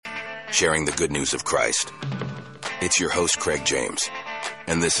sharing the good news of Christ. It's your host, Craig James,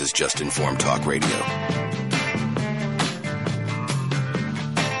 and this is Just Informed Talk Radio.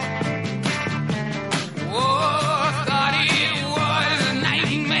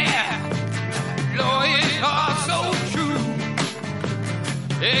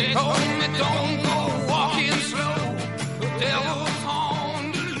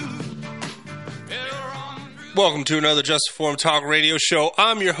 Welcome to another Just Informed Talk Radio show.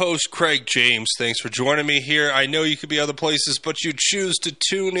 I'm your host, Craig James. Thanks for joining me here. I know you could be other places, but you choose to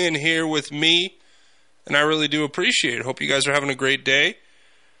tune in here with me, and I really do appreciate it. Hope you guys are having a great day.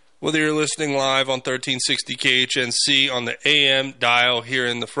 Whether you're listening live on 1360 KHNC on the AM dial here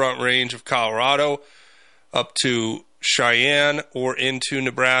in the Front Range of Colorado, up to Cheyenne or into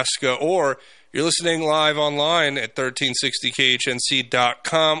Nebraska, or you're listening live online at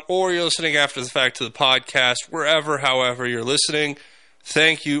 1360khnc.com, or you're listening after the fact to the podcast, wherever, however you're listening.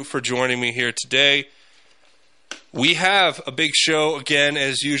 Thank you for joining me here today. We have a big show again,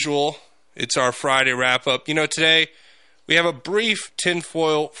 as usual. It's our Friday wrap-up. You know, today we have a brief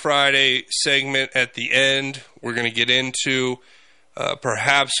Tinfoil Friday segment at the end. We're going to get into,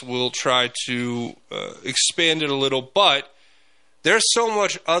 perhaps we'll try to expand it a little, but there's so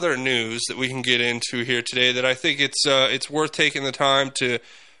much other news that we can get into here today that I think it's worth taking the time to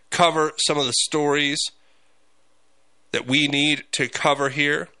cover some of the stories that we need to cover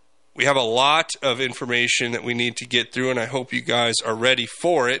here. We have a lot of information that we need to get through, and I hope you guys are ready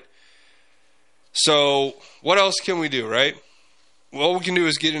for it. So what else can we do, right? What we can do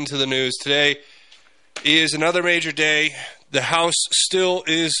is get into the news. Today is another major day. The House still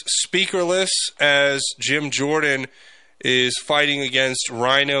is speakerless as Jim Jordan is fighting against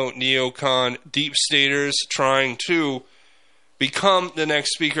Rhino neocon deep staters trying to become the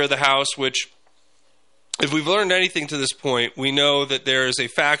next Speaker of the House, which, if we've learned anything to this point, we know that there is a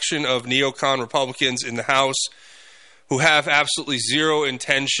faction of neocon Republicans in the House who have absolutely zero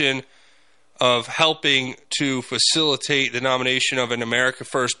intention of helping to facilitate the nomination of an America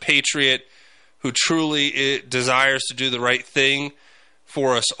First patriot who truly desires to do the right thing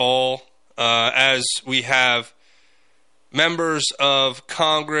for us all, as we have members of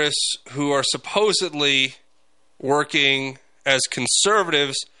Congress who are supposedly working as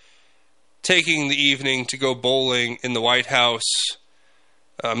conservatives taking the evening to go bowling in the White House.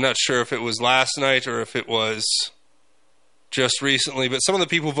 I'm not sure if it was last night or if it was just recently, but some of the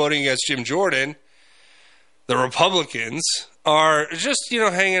people voting against Jim Jordan, the Republicans, are just,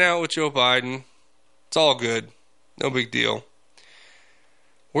 hanging out with Joe Biden. It's all good. No big deal.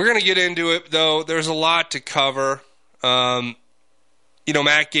 We're going to get into it, though. There's a lot to cover. Matt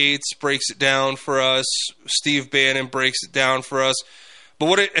Gaetz breaks it down for us. Steve Bannon breaks it down for us. But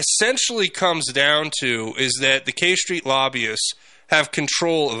what it essentially comes down to is that the K Street lobbyists have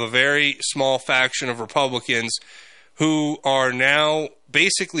control of a very small faction of Republicans who are now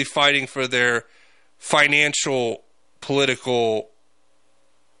basically fighting for their financial, political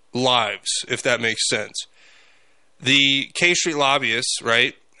lives, if that makes sense. The K Street lobbyists,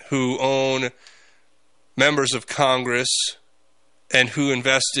 right, who own members of Congress and who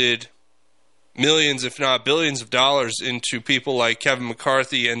invested millions, if not billions of dollars into people like Kevin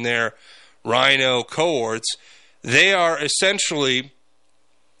McCarthy and their Rhino cohorts, they are essentially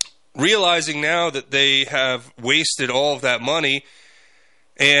realizing now that they have wasted all of that money,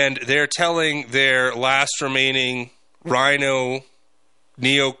 and they're telling their last remaining Rhino,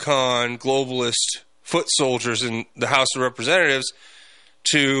 neocon, globalist foot soldiers in the House of Representatives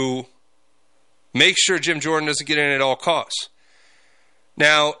to make sure Jim Jordan doesn't get in at all costs.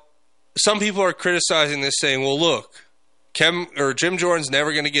 Now, some people are criticizing this, saying, well, look, Jim Jordan's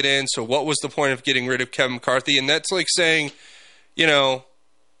never going to get in, so what was the point of getting rid of Kevin McCarthy? And that's like saying, evil's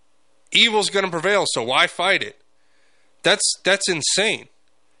going to prevail, so why fight it? That's insane.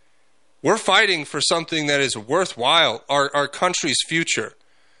 We're fighting for something that is worthwhile, our country's future.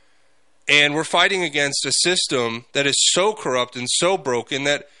 And we're fighting against a system that is so corrupt and so broken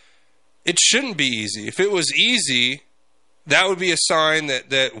that it shouldn't be easy. If it was easy, that would be a sign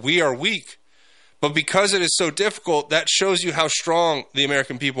that we are weak. But because it is so difficult, that shows you how strong the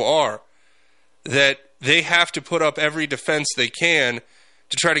American people are, that they have to put up every defense they can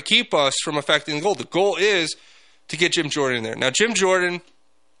to try to keep us from affecting the goal. The goal is to get Jim Jordan in there. Now, Jim Jordan,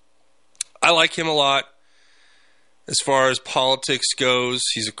 I like him a lot as far as politics goes.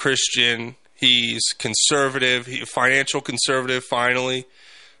 He's a Christian. He's conservative. He's a financial conservative, finally.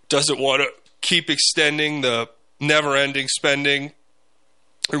 Doesn't want to keep extending the never-ending spending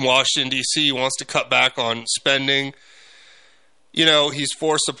in Washington, D.C. He wants to cut back on spending. He's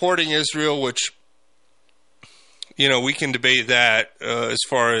for supporting Israel, which, we can debate that as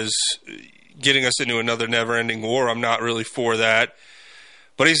far as getting us into another never-ending war. I'm not really for that.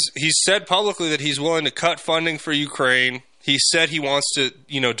 But he's said publicly that he's willing to cut funding for Ukraine. He said he wants to,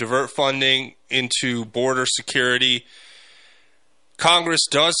 divert funding into border security. Congress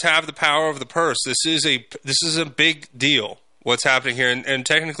does have the power of the purse. This is a big deal, what's happening here. And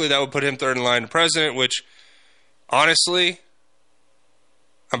technically that would put him third in line to president, which, honestly,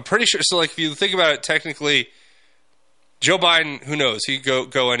 I'm pretty sure. So, if you think about it, technically, Joe Biden, who knows? He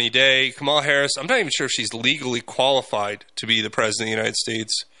could go any day. Kamala Harris, I'm not even sure if she's legally qualified to be the president of the United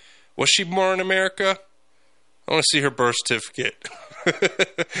States. Was she born in America? I want to see her birth certificate.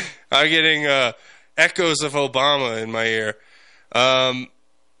 I'm getting echoes of Obama in my ear.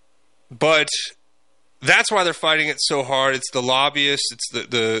 But that's why they're fighting it so hard. It's the lobbyists, it's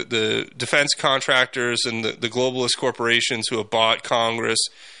the defense contractors, and the globalist corporations who have bought Congress.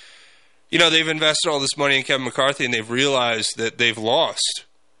 They've invested all this money in Kevin McCarthy, and they've realized that they've lost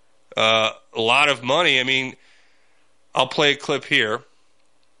a lot of money. I mean, I'll play a clip here.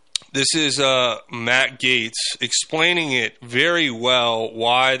 This is Matt Gaetz explaining it very well,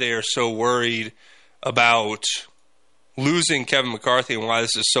 why they are so worried about losing Kevin McCarthy and why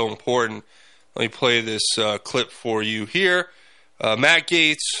this is so important. Let me play this clip for you here. Matt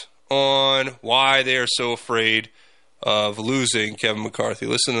Gaetz on why they are so afraid of losing Kevin McCarthy.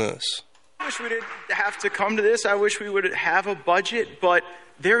 Listen to this. I wish we didn't have to come to this. I wish we would have a budget, but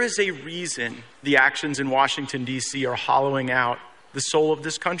there is a reason the actions in Washington, D.C. are hollowing out the soul of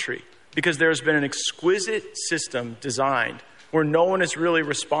this country, because there's been an exquisite system designed where no one is really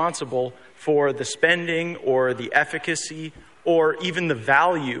responsible for the spending or the efficacy or even the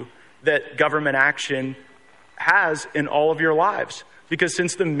value that government action has in all of your lives. Because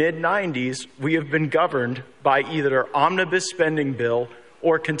since the mid-90s, we have been governed by either omnibus spending bill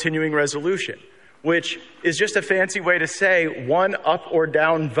or continuing resolution, which is just a fancy way to say one up or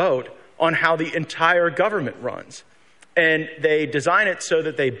down vote on how the entire government runs. And they design it so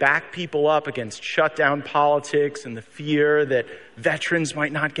that they back people up against shutdown politics and the fear that veterans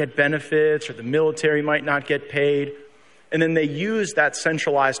might not get benefits or the military might not get paid. And then they use that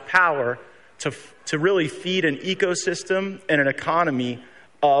centralized power to really feed an ecosystem and an economy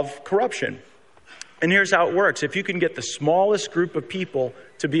of corruption. And here's how it works. If you can get the smallest group of people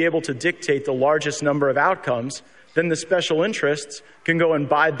to be able to dictate the largest number of outcomes, then the special interests can go and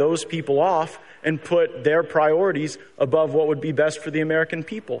buy those people off and put their priorities above what would be best for the American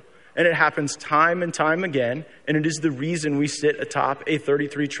people. And it happens time and time again, and it is the reason we sit atop a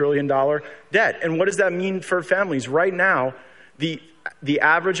 $33 trillion debt. And what does that mean for families? Right now, the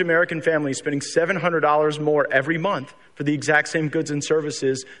average American family is spending $700 more every month for the exact same goods and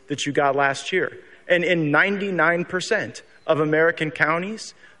services that you got last year. And in 99% of American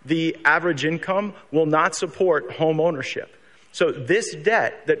counties, the average income will not support home ownership. So this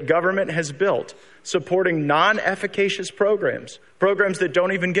debt that government has built, supporting non-efficacious programs that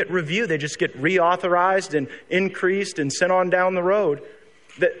don't even get reviewed, they just get reauthorized and increased and sent on down the road,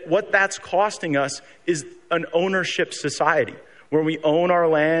 what that's costing us is an ownership society where we own our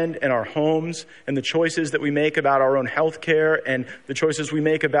land and our homes, and the choices that we make about our own health care and the choices we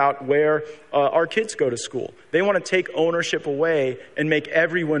make about where our kids go to school. They want to take ownership away and make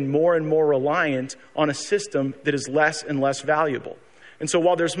everyone more and more reliant on a system that is less and less valuable. And so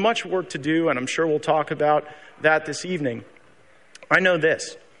while there's much work to do, and I'm sure we'll talk about that this evening, I know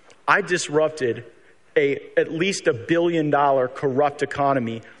this. I disrupted at least $1 billion corrupt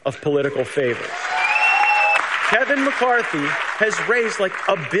economy of political favor. Kevin McCarthy has raised like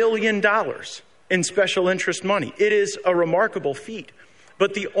 $1 billion in special interest money. It is a remarkable feat.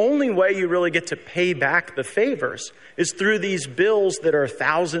 But the only way you really get to pay back the favors is through these bills that are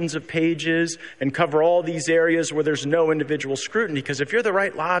thousands of pages and cover all these areas where there's no individual scrutiny. Because if you're the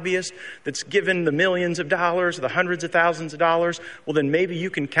right lobbyist that's given the millions of dollars, the hundreds of thousands of dollars, well, then maybe you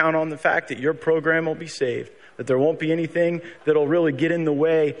can count on the fact that your program will be saved, that there won't be anything that'll really get in the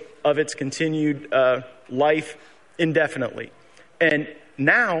way of its continued life indefinitely. And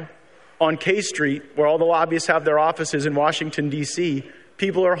now on K Street, where all the lobbyists have their offices in Washington, D.C.,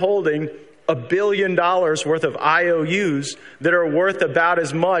 people are holding $1 billion worth of IOUs that are worth about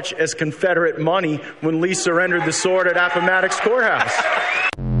as much as Confederate money when Lee surrendered the sword at Appomattox Courthouse.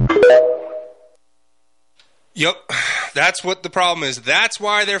 Yep, that's what the problem is. That's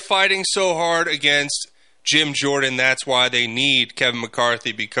why they're fighting so hard against Jim Jordan. That's why they need Kevin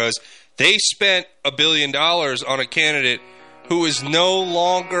McCarthy, because they spent $1 billion on a candidate who is no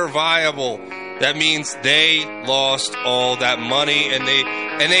longer viable. That means they lost all that money, and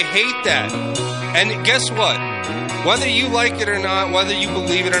they hate that. And guess what? Whether you like it or not, whether you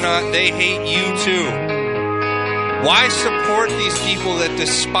believe it or not, they hate you too. Why support these people that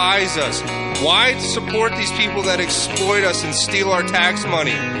despise us? Why support these people that exploit us and steal our tax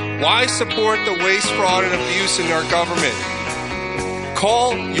money? Why support the waste, fraud, and abuse in our government?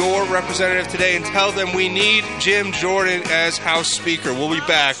 Call your representative today and tell them we need Jim Jordan as House Speaker. We'll be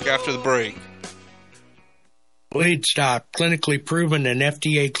back after the break. Bleed Stop, clinically proven and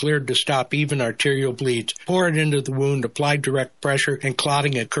FDA cleared to stop even arterial bleeds. Pour it into the wound, apply direct pressure, and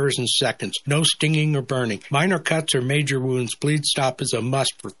clotting occurs in seconds. No stinging or burning. Minor cuts or major wounds, Bleed Stop is a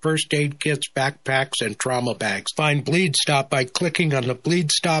must for first aid kits, backpacks, and trauma bags. Find Bleed Stop by clicking on the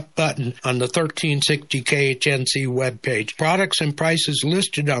Bleed Stop button on the 1360 KHNC webpage. Products and prices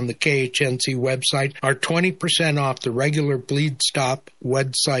listed on the KHNC website are 20% off the regular Bleed Stop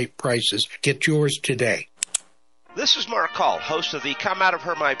website prices. Get yours today. This is Mark Call, host of the Come Out of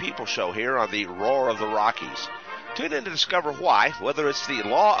Her My People show here on the Roar of the Rockies. Tune in to discover why, whether it's the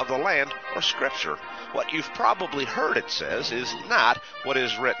law of the land or scripture, what you've probably heard it says is not what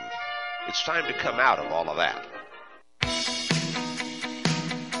is written. It's time to come out of all of that.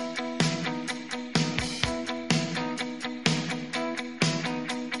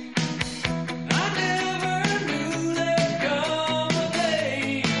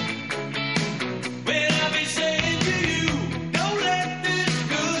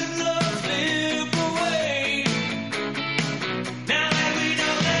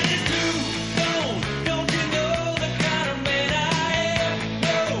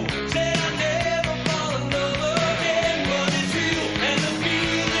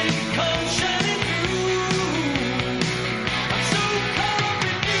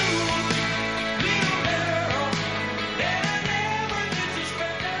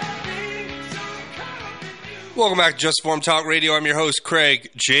 Welcome back to Just Informed Talk Radio. I'm your host,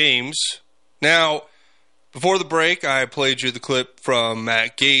 Craig James. Now, before the break, I played you the clip from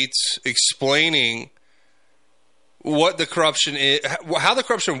Matt Gaetz explaining what the corruption is, how the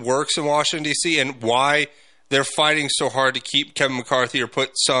corruption works in Washington, D.C., and why they're fighting so hard to keep Kevin McCarthy or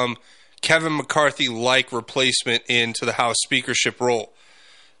put some Kevin McCarthy-like replacement into the House speakership role.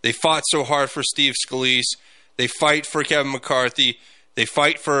 They fought so hard for Steve Scalise. They fight for Kevin McCarthy. They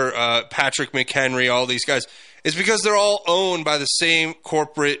fight for Patrick McHenry, all these guys. It's because they're all owned by the same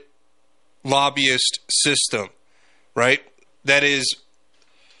corporate lobbyist system, right? That is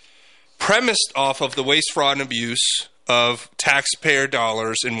premised off of the waste, fraud, and abuse of taxpayer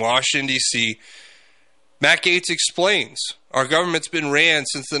dollars in Washington, D.C. Matt Gaetz explains our government's been ran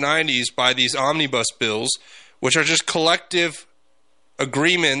since the 90s by these omnibus bills, which are just collective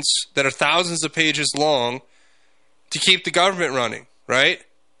agreements that are thousands of pages long to keep the government running, right?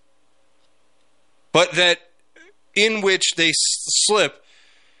 But that in which they slip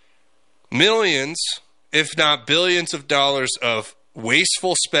millions, if not billions of dollars of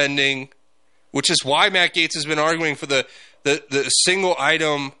wasteful spending, which is why Matt Gaetz has been arguing for the single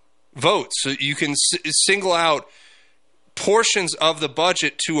item vote. So you can single out portions of the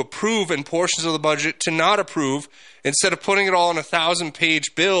budget to approve and portions of the budget to not approve, instead of putting it all in a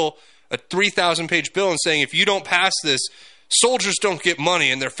 1,000-page bill, a 3,000-page bill, and saying, if you don't pass this, soldiers don't get money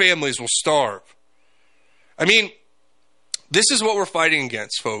and their families will starve. I mean, this is what we're fighting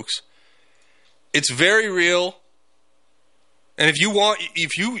against, folks. It's very real. And if you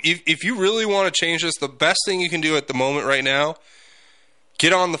really want to change this, the best thing you can do at the moment right now,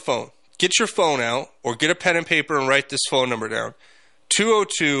 get on the phone. Get your phone out or get a pen and paper and write this phone number down.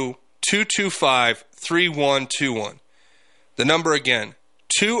 202-225-3121. The number again,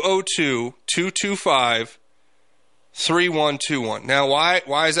 202-225-3121. Now,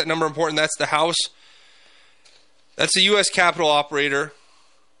 why is that number important? That's the House. That's the U.S. Capitol operator.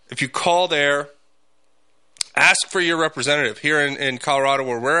 If you call there, ask for your representative. Here in Colorado,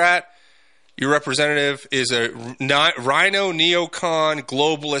 where we're at, your representative is a rhino, neocon,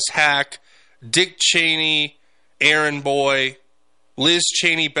 globalist hack, Dick Cheney, errand boy, Liz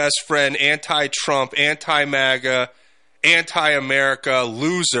Cheney best friend, anti-Trump, anti-MAGA, anti-America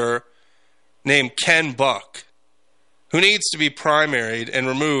loser named Ken Buck, who needs to be primaried and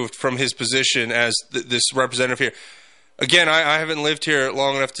removed from his position as this representative here. Again, I haven't lived here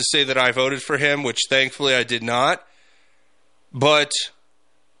long enough to say that I voted for him, which thankfully I did not. But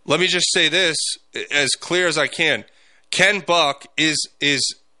let me just say this as clear as I can. Ken Buck is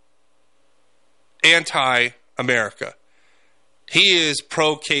anti-America. He is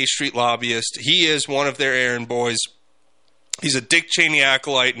pro-K Street lobbyist. He is one of their errand boys. He's a Dick Cheney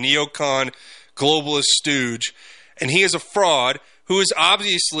acolyte, neocon, globalist stooge. And he is a fraud who is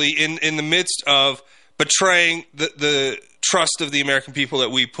obviously in the midst of betraying the trust of the American people that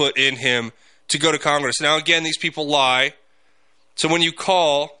we put in him to go to Congress. Now, again, these people lie. So when you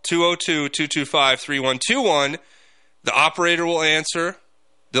call 202-225-3121, The operator will answer.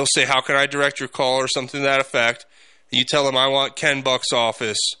 They'll say, how can I direct your call, or something to that effect. You tell them, I want Ken Buck's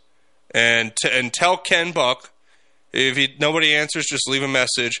office. And tell Ken Buck, if nobody answers, just leave a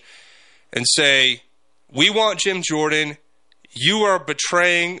message and say, we want Jim Jordan. You are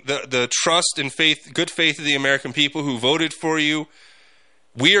betraying the trust and good faith of the American people who voted for you.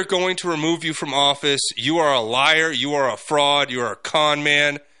 We are going to remove you from office. You are a liar. You are a fraud. You are a con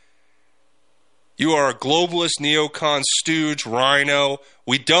man. You are a globalist, neocon, stooge, rhino.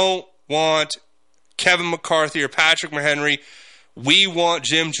 We don't want Kevin McCarthy or Patrick Mahenry. We want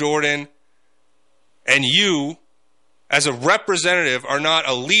Jim Jordan. And you, as a representative, are not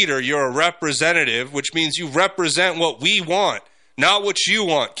a leader. You're a representative, which means you represent what we want, not what you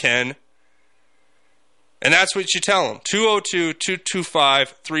want, Ken. And that's what you tell them.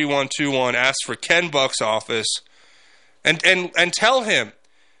 202-225-3121. Ask for Ken Buck's office. And tell him,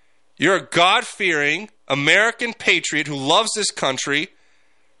 you're a God-fearing American patriot who loves this country,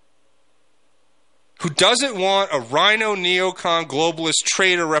 who doesn't want a rhino, neocon, globalist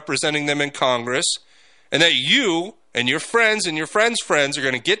traitor representing them in Congress, and that you and your friends are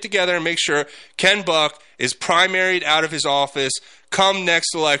going to get together and make sure Ken Buck is primaried out of his office come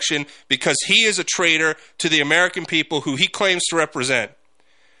next election because he is a traitor to the American people who he claims to represent.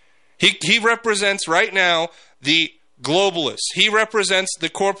 He represents right now the globalists. He represents the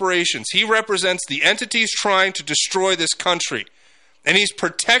corporations. He represents the entities trying to destroy this country. And he's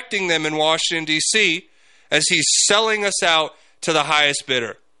protecting them in Washington, D.C. as he's selling us out to the highest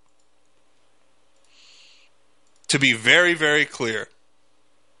bidder. To be very, very clear.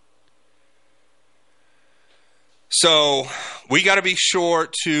 So we got to be sure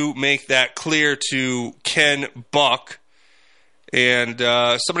to make that clear to Ken Buck. And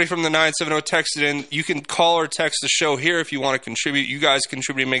somebody from the 970 texted in. You can call or text the show here if you want to contribute. You guys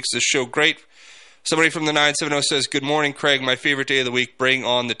contributing makes this show great. Somebody from the 970 says, good morning, Craig. My favorite day of the week. Bring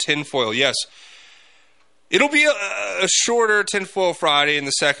on the tinfoil. Yes. It'll be a shorter tinfoil Friday in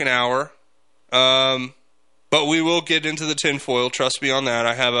the second hour. But we will get into the tinfoil. Trust me on that.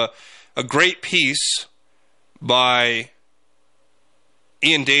 I have a great piece by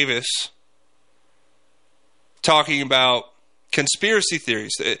Ian Davis talking about conspiracy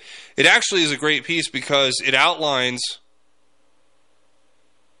theories. It actually is a great piece because it outlines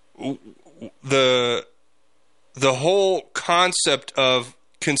the whole concept of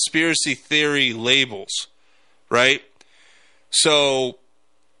conspiracy theory labels, right? So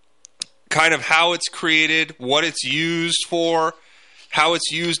kind of how it's created, what it's used for, how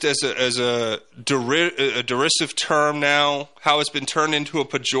it's used as a derisive term now, how it's been turned into a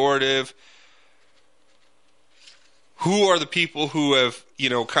pejorative. Who are the people who have,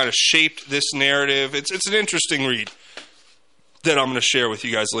 kind of shaped this narrative? It's an interesting read that I'm going to share with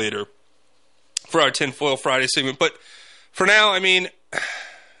you guys later for our Tinfoil Friday segment. But for now,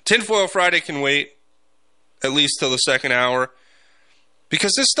 Tinfoil Friday can wait at least till the second hour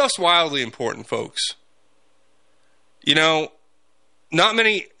because this stuff's wildly important, folks. You're not going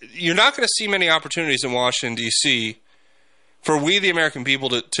to see many opportunities in Washington, D.C. for we, the American people,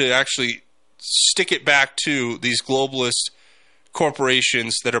 to actually stick it back to these globalist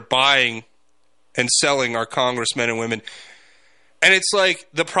corporations that are buying and selling our congressmen and women. And it's like,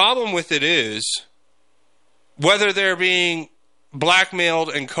 the problem with it is, whether they're being blackmailed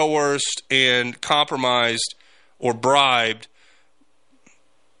and coerced and compromised or bribed,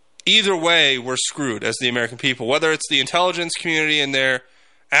 either way, we're screwed as the American people. Whether it's the intelligence community and their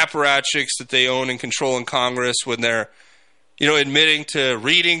apparatchiks that they own and control in Congress when they're admitting to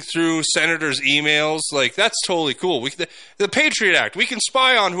reading through senators' emails, like, that's totally cool. The Patriot Act, we can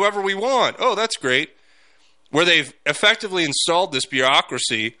spy on whoever we want. Oh, that's great. Where they've effectively installed this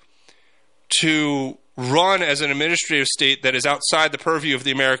bureaucracy to run as an administrative state that is outside the purview of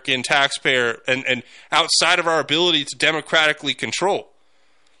the American taxpayer and outside of our ability to democratically control.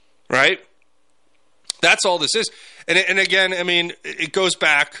 Right? That's all this is. And again, it goes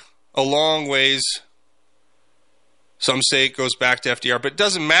back a long ways. Some say it goes back to FDR, but it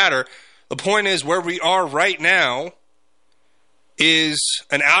doesn't matter. The point is, where we are right now is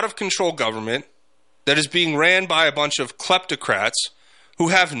an out-of-control government that is being ran by a bunch of kleptocrats who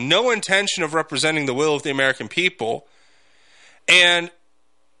have no intention of representing the will of the American people. And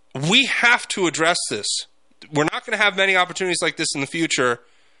we have to address this. We're not going to have many opportunities like this in the future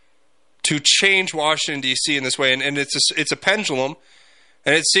to change Washington, D.C. in this way. And it's a pendulum,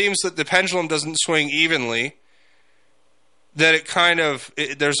 and it seems that the pendulum doesn't swing evenly. That it kind of,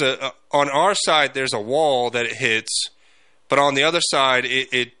 on our side, there's a wall that it hits, but on the other side,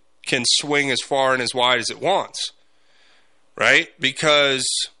 it can swing as far and as wide as it wants, right? Because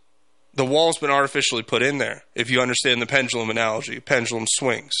the wall's been artificially put in there. If you understand the pendulum analogy, pendulum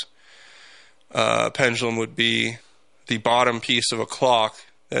swings. Pendulum would be the bottom piece of a clock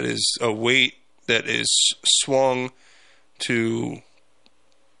that is a weight that is swung to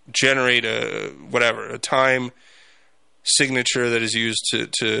generate a time signature that is used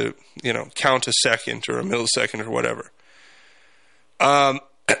to count a second or a millisecond or whatever.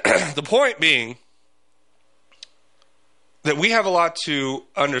 The point being that we have a lot to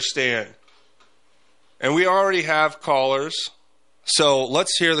understand, and we already have callers. So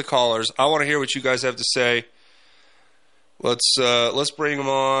let's hear the callers. I want to hear what you guys have to say. Let's bring them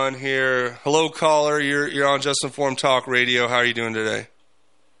on here. Hello, caller. You're on Just Informed Talk Radio. How are you doing today?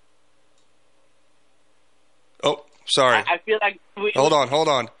 Oh, sorry. I feel like Hold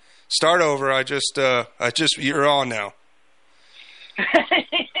on. Start over. You're on now.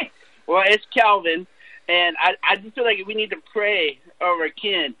 Well, it's Calvin, and I just feel like we need to pray over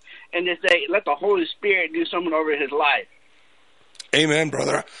Ken and just say, let the Holy Spirit do something over his life. Amen,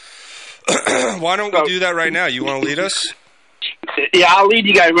 brother. Why don't we do that right now? You want to lead us? Yeah, I'll lead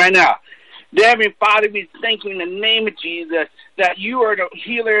you guys right now. Dear Heavenly Father, we thank you in the name of Jesus that you are the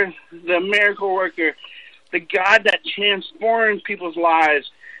healer, the miracle worker, the God that transforms people's lives.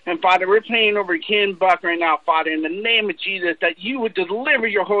 And, Father, we're praying over Ken Buck right now, Father, in the name of Jesus, that you would deliver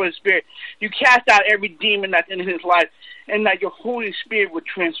your Holy Spirit. You cast out every demon that's in his life, and that your Holy Spirit would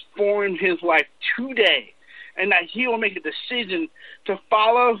transform his life today, and that he will make a decision to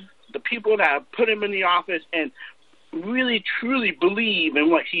follow the people that have put him in the office and really, truly believe in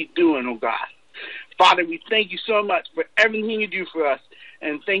what he's doing, oh God. Father, we thank you so much for everything you do for us,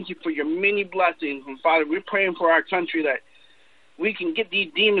 and thank you for your many blessings. And, Father, we're praying for our country that we can get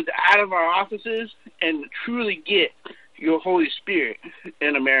these demons out of our offices and truly get your Holy Spirit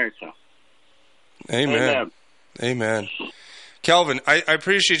in America. Amen. Calvin, I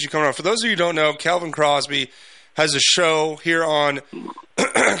appreciate you coming on. For those of you who don't know, Calvin Crosby has a show here on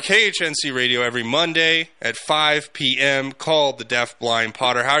KHNC Radio every Monday at 5 p.m. called The Deaf Blind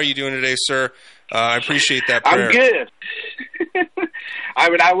Potter. How are you doing today, sir? I appreciate that prayer. I'm good.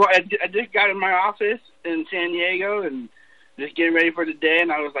 I just got in my office in San Diego and just getting ready for the day,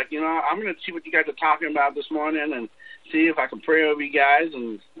 and I was like, I'm going to see what you guys are talking about this morning and see if I can pray over you guys,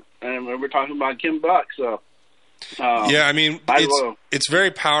 and we're talking about Ken Buck, so... yeah, I mean, it's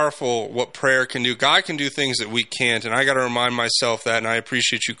very powerful what prayer can do. God can do things that we can't, and I got to remind myself that, and I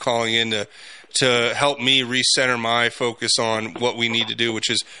appreciate you calling in to help me recenter my focus on what we need to do,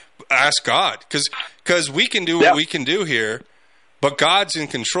 which is ask God, because we can do what we can do here, but God's in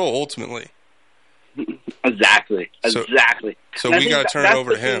control ultimately. Exactly. So we got to turn it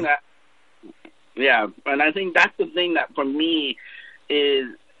over to Him. And I think that's the thing that for me is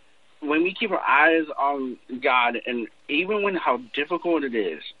when we keep our eyes on God, and even when how difficult it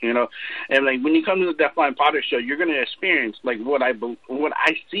is, and like when you come to the Deaf Blind Potter show, you're going to experience like what I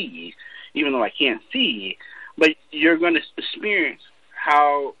see, even though I can't see, but you're going to experience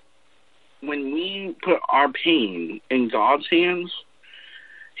how when we put our pain in God's hands,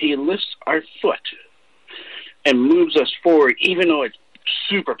 He lifts our foot and moves us forward, even though it's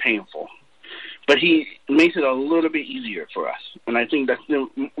super painful. But He makes it a little bit easier for us. And I think that's the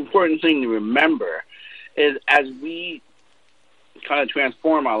important thing to remember is as we kind of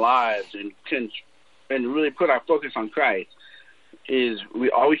transform our lives and really put our focus on Christ, is we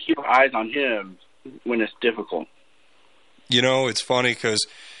always keep our eyes on Him when it's difficult. It's funny because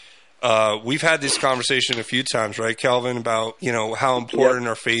we've had this conversation a few times, right, Calvin, about, how important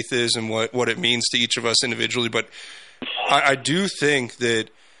our faith is and what it means to each of us individually. But I do think that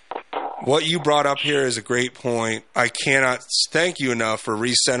what you brought up here is a great point. I cannot thank you enough for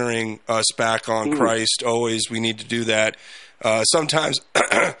recentering us back on Christ. Always we need to do that. Sometimes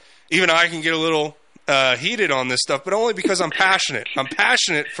even I can get a little heated on this stuff, but only because I'm passionate. I'm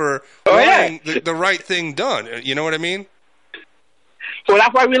passionate for wanting the right thing done. You know what I mean? Well,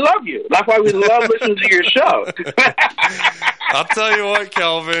 that's why we love you. That's why we love listening to your show. I'll tell you what,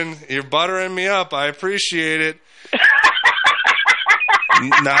 Calvin, you're buttering me up. I appreciate it.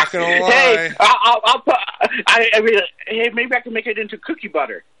 Not gonna lie. Hey, I'll put. Hey, maybe I can make it into cookie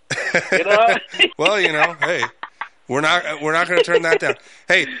butter. Well, hey, we're not going to turn that down.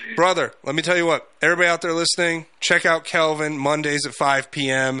 Hey, brother, let me tell you what. Everybody out there listening, check out Calvin Mondays at 5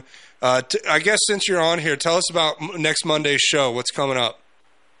 p.m. I guess since you're on here, tell us about next Monday's show. What's coming up?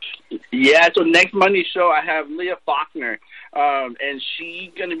 Yeah, so next Monday's show, I have Leah Faulkner, and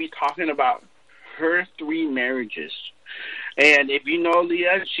she's going to be talking about her 3 marriages. And if you know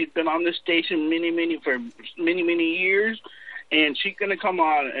Leah, she's been on this station for many years, and she's going to come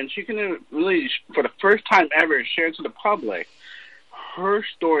on, and she's going to really, for the first time ever, share to the public her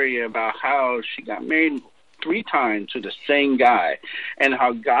story about how she got married 3 times to the same guy and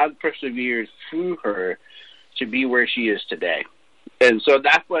how God persevered through her to be where she is today. And so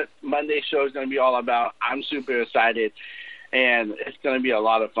that's what Monday's show is going to be all about. I'm super excited, and it's going to be a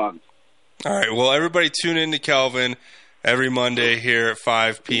lot of fun. All right. Well, everybody tune in to Kelvin every Monday here at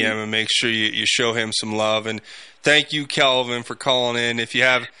 5 p.m. and make sure you show him some love. And thank you, Kelvin, for calling in. If you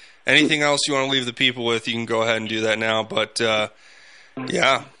have anything else you want to leave the people with, you can go ahead and do that now. But,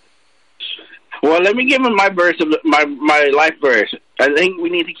 yeah. Well, let me give him my verse, my life verse. I think we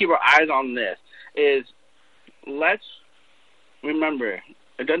need to keep our eyes on this. Is let's remember,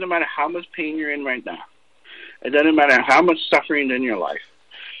 it doesn't matter how much pain you're in right now. It doesn't matter how much suffering in your life.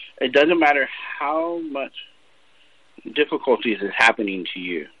 It doesn't matter how much difficulties is happening to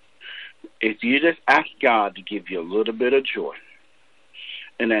you. If you just ask God to give you a little bit of joy,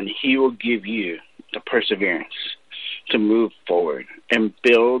 and then He will give you the perseverance to move forward and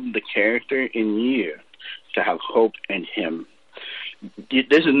build the character in you to have hope in Him. This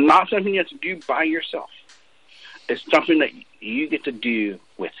is not something you have to do by yourself. It's something that you get to do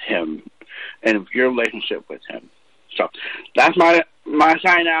with Him and your relationship with Him. So that's my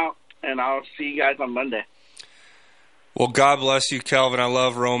sign out, and I'll see you guys on Monday. Well, God bless you, Kelvin. I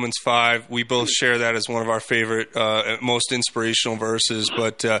love Romans 5. We both share that as one of our favorite, most inspirational verses.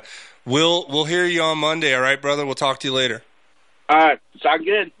 But we'll hear you on Monday, all right, brother? We'll talk to you later. All right. Sound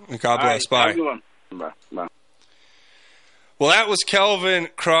good. God bless. Right, bye. have a good one. Bye. Well, that was Kelvin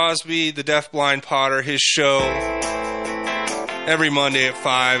Crosby, the Deafblind Potter, his show every Monday at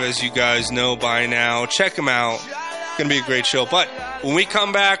 5, as you guys know by now. Check him out. It's going to be a great show. But when we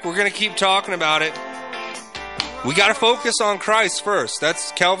come back, we're going to keep talking about it. We got to focus on Christ first.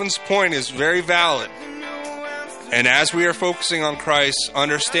 That's Kelvin's point is very valid. And as we are focusing on Christ,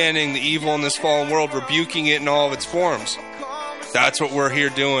 understanding the evil in this fallen world, rebuking it in all of its forms, that's what we're here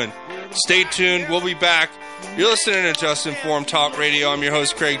doing. Stay tuned. We'll be back. You're listening to Just Informed Talk Radio. I'm your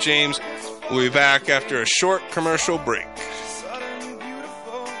host, Craig James. We'll be back after a short commercial break.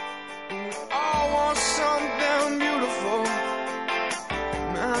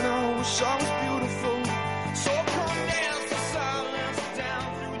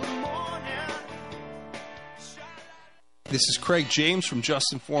 This is Craig James from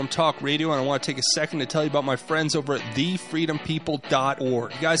Just Informed Talk Radio, and I want to take a second to tell you about my friends over at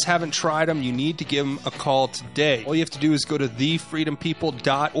thefreedompeople.org. If you guys haven't tried them, you need to give them a call today. All you have to do is go to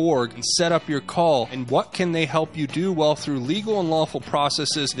thefreedompeople.org and set up your call. And what can they help you do? Well, through legal and lawful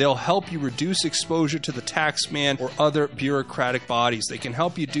processes, they'll help you reduce exposure to the tax man or other bureaucratic bodies. They can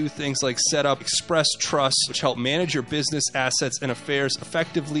help you do things like set up express trusts, which help manage your business assets and affairs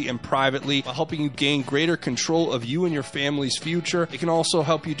effectively and privately, while helping you gain greater control of you and your family's future. It can also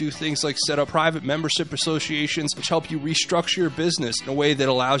help you do things like set up private membership associations, which help you restructure your business in a way that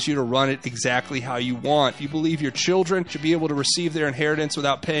allows you to run it exactly how you want. If you believe your children should be able to receive their inheritance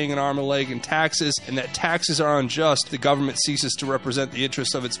without paying an arm and a leg in taxes, and that taxes are unjust, the government ceases to represent the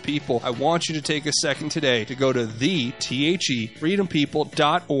interests of its people, I want you to take a second today to go to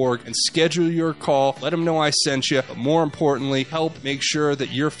freedompeople.org and schedule your call. Let them know I sent you, but more importantly, help make sure that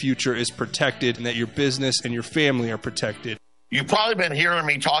your future is protected and that your business and your family are protected. You've probably been hearing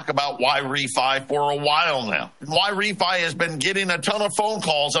me talk about Y-Refi for a while now. Y-Refi has been getting a ton of phone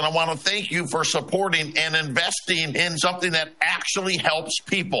calls, and I want to thank you for supporting and investing in something that actually helps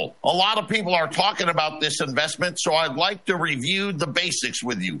people. A lot of people are talking about this investment, so I'd like to review the basics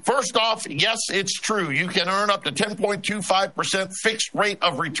with you. First off, yes, it's true. You can earn up to 10.25% fixed rate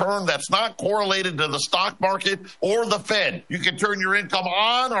of return that's not correlated to the stock market or the Fed. You can turn your income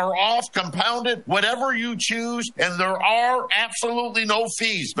on or off, compound it, whatever you choose, and there are absolutely no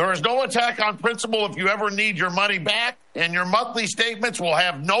fees. There is no attack on principal if you ever need your money back, and your monthly statements will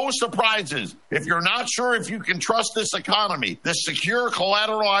have no surprises. If you're not sure if you can trust this economy, this secure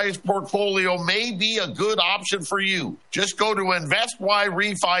collateralized portfolio may be a good option for you. Just go to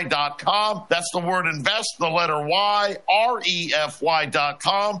investyrefi.com. That's the word invest, the letter Y,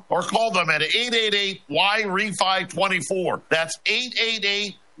 REFY.com, or call them at 888-Y-REFI-24. That's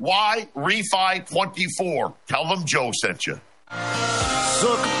 888-Y-REFI-24. Tell them Joe sent you.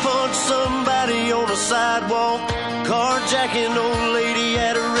 Sucker punch somebody on the sidewalk, carjacking old lady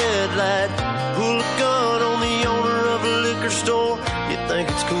at a red light, pull a gun on the owner of a liquor store. You think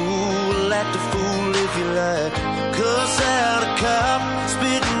it's cool, act a fool if you like, cuss out a cop,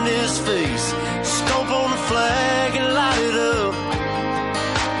 spit in his face, stomp on the flag and light it up.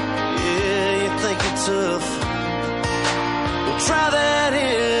 Yeah, you think it's tough? Well, try that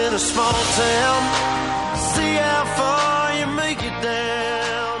in a small town, see how far you make it down.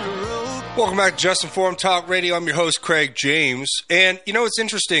 Welcome back to Just Informed Talk Radio. I'm your host, Craig James. And, you know, it's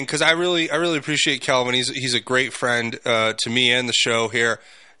interesting because I really appreciate Kelvin. He's a great friend to me and the show here.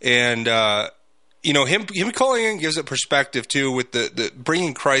 And, you know, him calling in gives it perspective, too, with the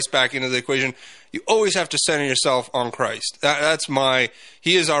bringing Christ back into the equation. You always have to center yourself on Christ.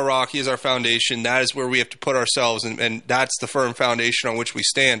 He is our rock. He is our foundation. That is where we have to put ourselves, and that's the firm foundation on which we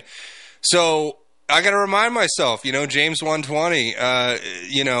stand. So I got to remind myself, you know, James 1:20,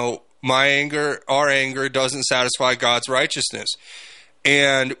 you know, our anger doesn't satisfy God's righteousness.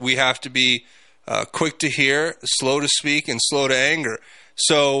 And we have to be quick to hear, slow to speak, and slow to anger.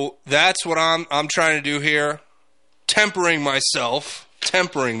 So that's what I'm trying to do here. Tempering myself,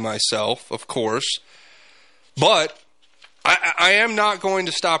 of course. But I am not going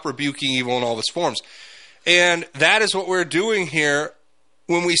to stop rebuking evil in all of its forms. And that is what we're doing here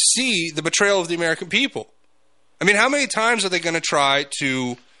when we see the betrayal of the American people. I mean, how many times are they going to try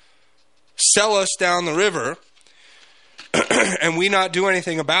to sell us down the river and we not do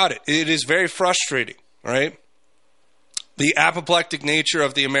anything about it? It is very frustrating, right? The apoplectic nature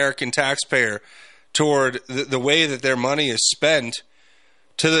of the American taxpayer toward the way that their money is spent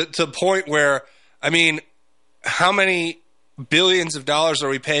to the point where, I mean, how many billions of dollars are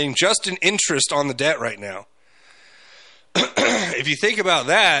we paying just in interest on the debt right now? If you think about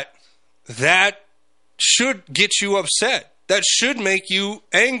that, that should get you upset. That should make you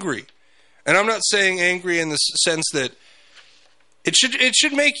angry. And I'm not saying angry in the sense that it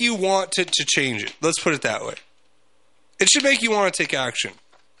should make you want to change it. Let's put it that way. It should make you want to take action.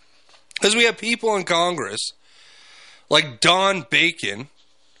 Because we have people in Congress like Don Bacon,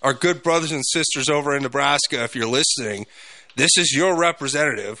 our good brothers and sisters over in Nebraska, if you're listening, this is your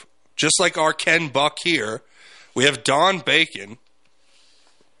representative, just like our Ken Buck here. We have Don Bacon,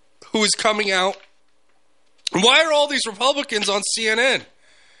 who is coming out. Why are all these Republicans on CNN?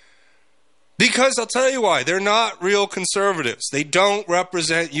 Because I'll tell you why. They're not real conservatives. They don't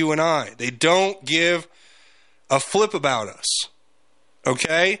represent you and I. They don't give a flip about us.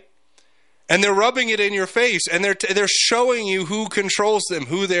 Okay? And they're rubbing it in your face, and they're showing you who controls them,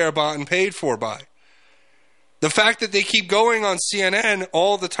 who they are bought and paid for by. The fact that they keep going on CNN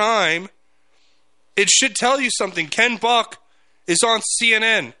all the time, it should tell you something. Ken Buck is on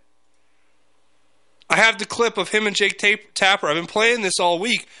CNN. I have the clip of him and Jake Tapper. I've been playing this all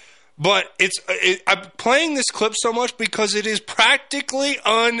week, but I'm playing this clip so much because it is practically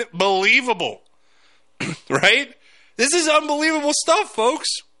unbelievable. Right? This is unbelievable stuff, folks.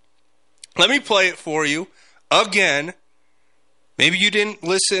 Let me play it for you again. Maybe you didn't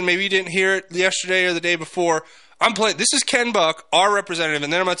listen. Maybe you didn't hear it yesterday or the day before. I'm playing. This is Ken Buck, our representative,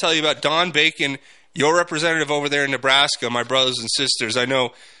 and then I'm going to tell you about Don Bacon, your representative over there in Nebraska, my brothers and sisters. I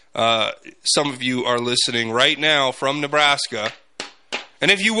know some of you are listening right now from Nebraska. And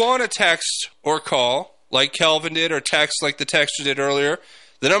if you want to text or call, like Kelvin did, or text like the texter did earlier,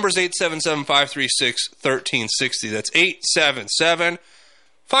 the number is 877-536-1360. That's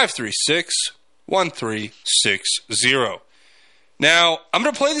 877-536-1360. Now, I'm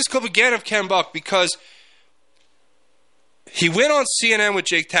going to play this clip again of Ken Buck because he went on CNN with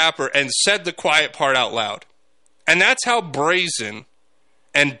Jake Tapper and said the quiet part out loud. And that's how brazen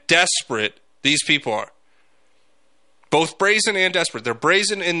and desperate these people are. Both brazen and desperate. They're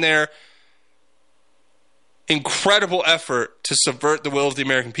brazen in their incredible effort to subvert the will of the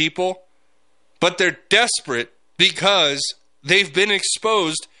American people, but they're desperate because they've been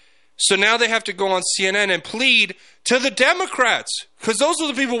exposed. So now they have to go on CNN and plead to the Democrats, because those are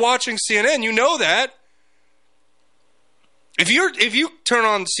the people watching CNN. You know that. If you turn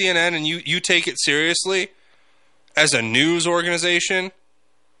on CNN and you take it seriously as a news organization,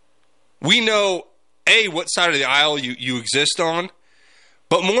 we know, A, what side of the aisle you exist on,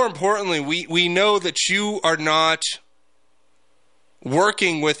 but more importantly, we know that you are not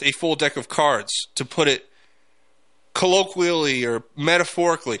working with a full deck of cards, to put it colloquially or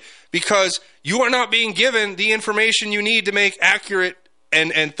metaphorically, because you are not being given the information you need to make accurate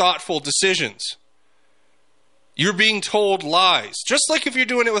and thoughtful decisions. You're being told lies, just like if you're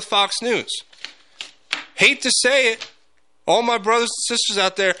doing it with Fox News. Hate to say it, all my brothers and sisters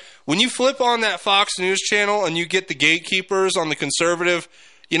out there, when you flip on that Fox News channel and you get the gatekeepers on the conservative,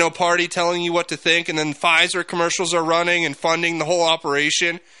 party telling you what to think, and then Pfizer commercials are running and funding the whole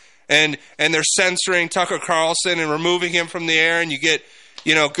operation, and they're censoring Tucker Carlson and removing him from the air, and you get,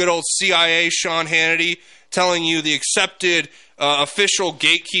 good old CIA Sean Hannity telling you the accepted official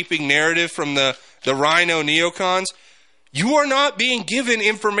gatekeeping narrative from the Rhino neocons. You are not being given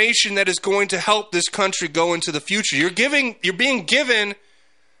information that is going to help this country go into the future. You're being given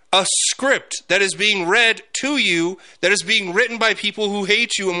a script that is being read to you, that is being written by people who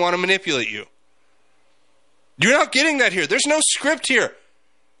hate you and want to manipulate you. You're not getting that here. There's no script here.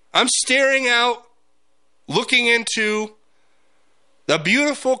 I'm staring out, looking into the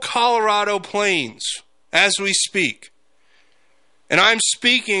beautiful Colorado plains as we speak. And I'm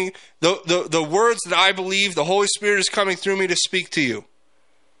speaking the words that I believe the Holy Spirit is coming through me to speak to you.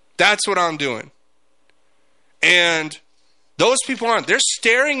 That's what I'm doing. And those people aren't. They're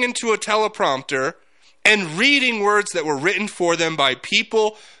staring into a teleprompter and reading words that were written for them by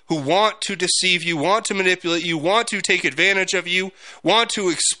people who want to deceive you, want to manipulate you, want to take advantage of you, want to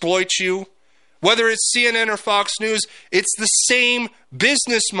exploit you. Whether it's CNN or Fox News, it's the same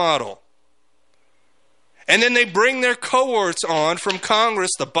business model. And then they bring their cohorts on from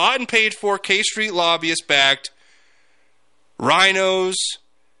Congress, the bought and paid for K Street lobbyist-backed rhinos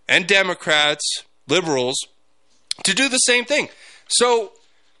and Democrats, liberals, to do the same thing. So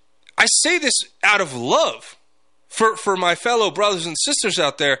I say this out of love for my fellow brothers and sisters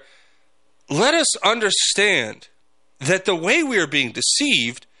out there. Let us understand that the way we are being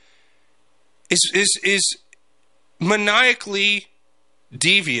deceived is maniacally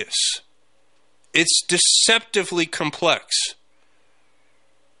devious. It's deceptively complex.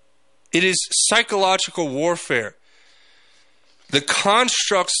 It is psychological warfare. The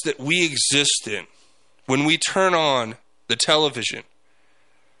constructs that we exist in when we turn on the television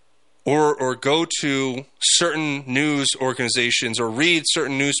or go to certain news organizations or read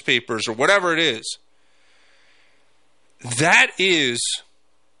certain newspapers or whatever it is, that is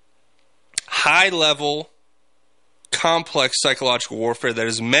high-level, complex psychological warfare that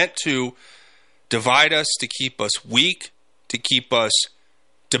is meant to divide us, to keep us weak, to keep us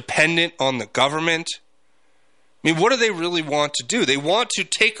dependent on the government. I mean, what do they really want to do? They want to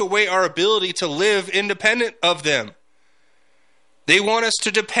take away our ability to live independent of them. They want us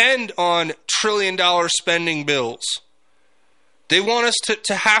to depend on trillion-dollar spending bills. They want us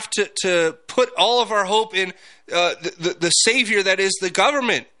to have to put all of our hope in the savior that is the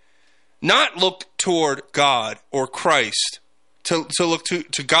government, not look toward God or Christ, to look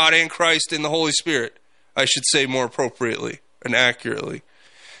to God and Christ in the Holy Spirit, I should say more appropriately and accurately.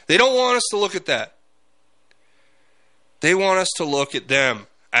 They don't want us to look at that. They want us to look at them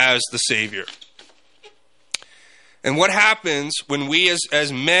as the Savior. And what happens when we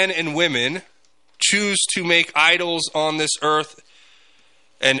as men and women choose to make idols on this earth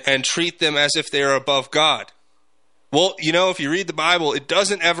and treat them as if they are above God? Well, you know, if you read the Bible, it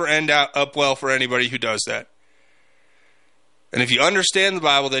doesn't ever end up well for anybody who does that. And if you understand the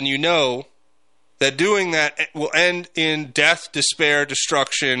Bible, then you know that doing that will end in death, despair,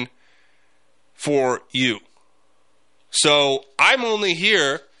 destruction for you. So I'm only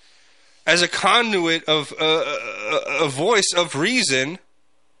here as a conduit of a voice of reason,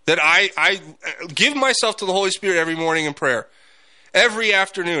 that I give myself to the Holy Spirit every morning in prayer. Every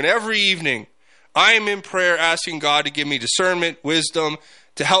afternoon, every evening, I am in prayer asking God to give me discernment, wisdom,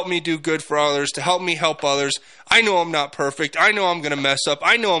 to help me do good for others, to help me help others. I know I'm not perfect. I know I'm going to mess up.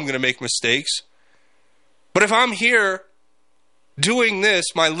 I know I'm going to make mistakes. But if I'm here doing this,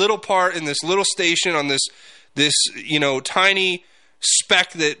 my little part in this little station on this tiny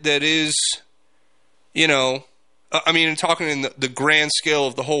speck that is, talking in the grand scale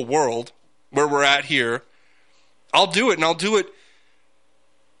of the whole world, where we're at here, I'll do it, and I'll do it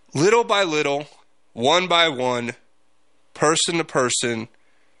little by little, one by one, person to person,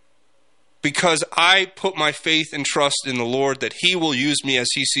 because I put my faith and trust in the Lord that He will use me as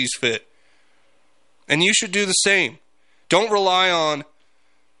He sees fit. And you should do the same. Don't rely on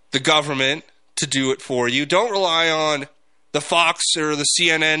the government to do it for you. Don't rely on the Fox or the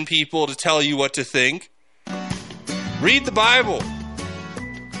CNN people to tell you what to think. Read the Bible.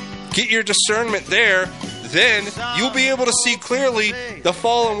 Get your discernment there. Then you'll be able to see clearly the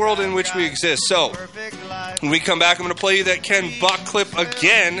fallen world in which we exist. So, when we come back, I'm going to play you that Ken Buck clip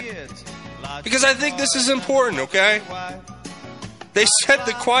again, because I think this is important, okay? They said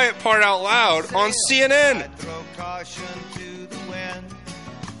the quiet part out loud on CNN.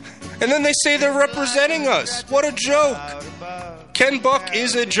 And then they say they're representing us. What a joke. Ken Buck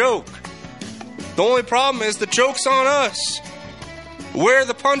is a joke. The only problem is the joke's on us. We're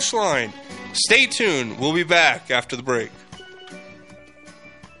the punchline. Stay tuned. We'll be back after the break.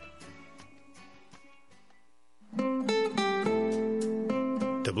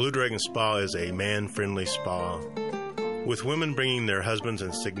 The Blue Dragon Spa is a man-friendly spa, with women bringing their husbands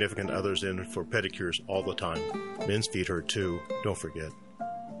and significant others in for pedicures all the time. Men's feet hurt too, don't forget.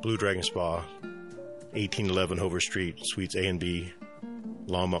 Blue Dragon Spa, 1811 Hover Street, Suites A and B,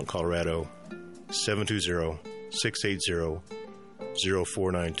 Longmont, Colorado, 720-680-4444.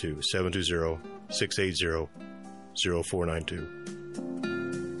 0492. 720-680-0492.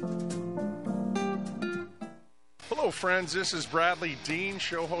 Hello, friends. This is Bradley Dean,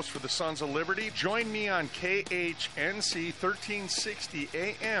 show host for the Sons of Liberty. Join me on KHNC 1360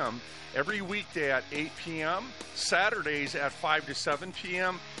 AM every weekday at 8 p.m., Saturdays at 5 to 7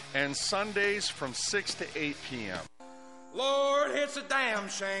 p.m., and Sundays from 6 to 8 p.m. Lord, it's a damn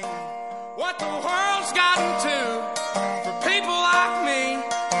shame what the world's gotten to for people like me,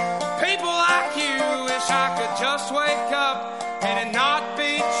 people like you. Wish I could just wake up and it not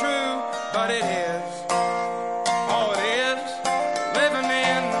be true, but it is. Oh, it is living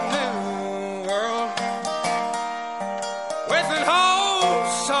in the new world with an whole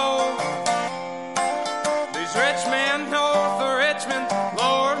soul. These rich men north of Richmond,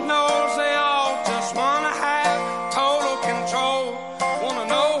 Lord knows they all just want to have total control. Want to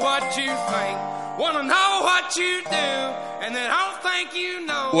know what you think, want to know what you do, and they don't think you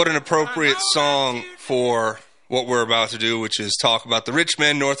know. What an appropriate song for what we're about to do, which is talk about the rich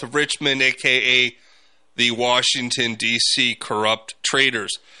men north of Richmond, a.k.a. the Washington, D.C. corrupt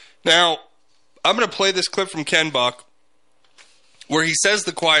traders. Now, I'm going to play this clip from Ken Buck where he says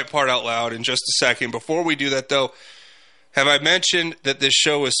the quiet part out loud in just a second. Before we do that, though, have I mentioned that this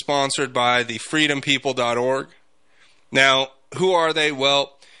show is sponsored by the freedompeople.org? Now, who are they?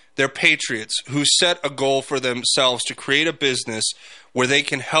 Well, they're patriots who set a goal for themselves to create a business where they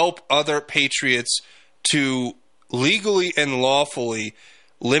can help other patriots to legally and lawfully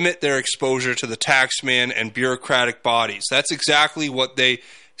limit their exposure to the taxman and bureaucratic bodies. That's exactly what they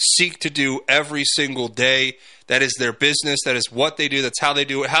seek to do every single day. That is their business. That is what they do. That's how they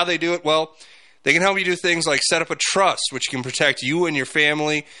do it. How they do it? Well, they can help you do things like set up a trust, which can protect you and your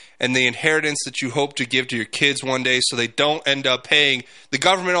family and the inheritance that you hope to give to your kids one day so they don't end up paying the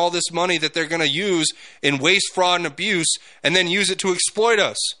government all this money that they're going to use in waste, fraud, and abuse and then use it to exploit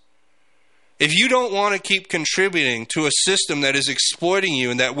us. If you don't want to keep contributing to a system that is exploiting you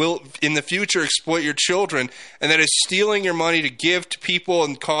and that will in the future exploit your children and that is stealing your money to give to people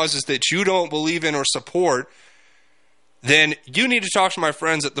and causes that you don't believe in or support, then you need to talk to my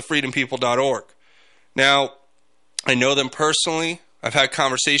friends at thefreedompeople.org. Now, I know them personally. I've had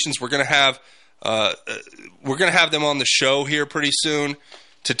conversations. We're going to have them on the show here pretty soon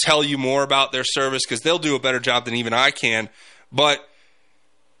to tell you more about their service because they'll do a better job than even I can. But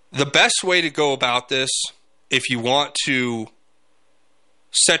the best way to go about this, if you want to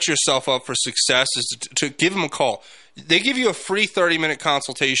set yourself up for success, is to give them a call. They give you a free 30-minute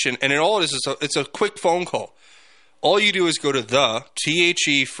consultation, and all it is it's a quick phone call. All you do is go to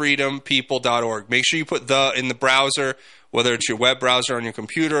freedompeople.org. Make sure you put the in the browser, whether it's your web browser on your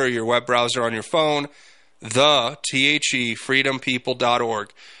computer or your web browser on your phone,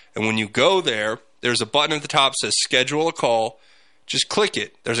 freedompeople.org. And when you go there, there's a button at the top that says schedule a call. Just click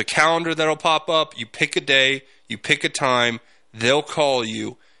it. There's a calendar that'll pop up. You pick a day, you pick a time, they'll call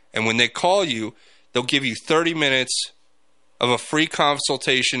you. And when they call you, they'll give you 30 minutes of a free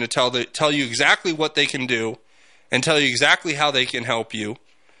consultation to tell you exactly what they can do and tell you exactly how they can help you.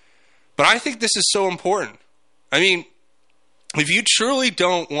 But I think this is so important. I mean, if you truly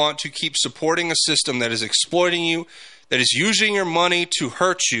don't want to keep supporting a system that is exploiting you, that is using your money to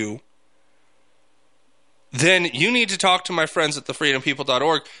hurt you, then you need to talk to my friends at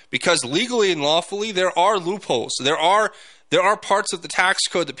thefreedompeople.org because legally and lawfully there are loopholes. There are parts of the tax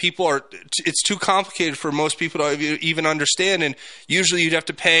code that it's too complicated for most people to even understand, and usually you'd have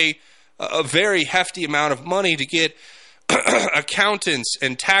to pay a very hefty amount of money to get accountants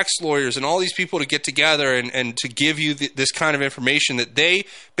and tax lawyers and all these people to get together and to give you this kind of information that they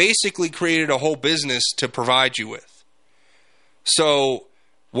basically created a whole business to provide you with. So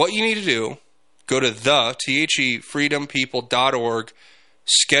what you need to do, go to freedompeople.org,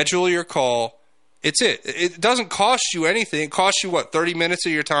 schedule your call. It's it. It doesn't cost you anything. It costs you, 30 minutes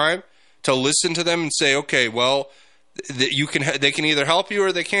of your time to listen to them and say, okay, well, they can either help you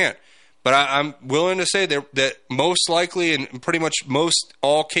or they can't. But I'm willing to say that most likely, in pretty much most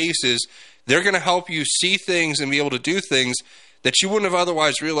all cases, they're going to help you see things and be able to do things that you wouldn't have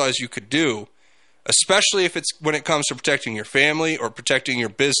otherwise realized you could do, especially if it's when it comes to protecting your family or protecting your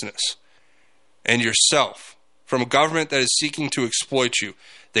business and yourself from a government that is seeking to exploit you.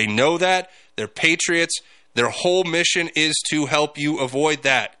 They know that. They're patriots. Their whole mission is to help you avoid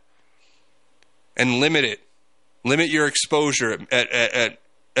that and limit it. Limit your exposure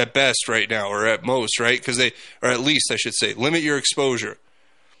at best right now, or at most, right? Or at least I should say, limit your exposure.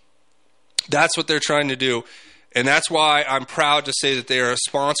 That's what they're trying to do. And that's why I'm proud to say that they are a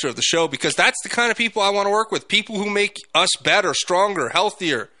sponsor of the show, because that's the kind of people I want to work with. People who make us better, stronger,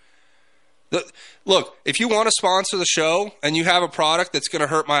 healthier. Look, if you want to sponsor the show and you have a product that's going to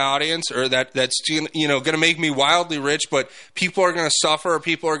hurt my audience or that's going to make me wildly rich, but people are going to suffer or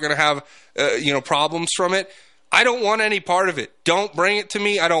people are going to have problems from it, I don't want any part of it. Don't bring it to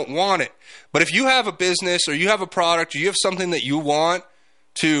me. I don't want it. But if you have a business or you have a product or you have something that you want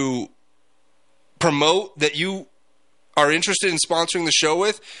to promote that you are interested in sponsoring the show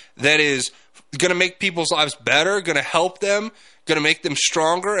with, that is going to make people's lives better, going to help them, going to make them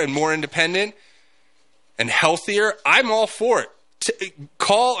stronger and more independent and healthier, I'm all for it.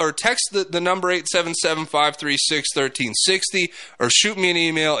 Call or text the number 877-536-1360 or shoot me an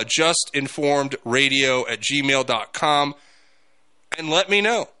email at justinformedradio@gmail.com and let me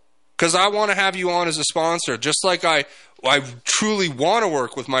know. Because I want to have you on as a sponsor, just like I truly want to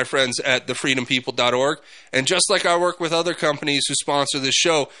work with my friends at thefreedompeople.org, and just like I work with other companies who sponsor this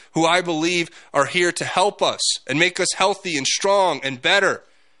show, who I believe are here to help us and make us healthy and strong and better,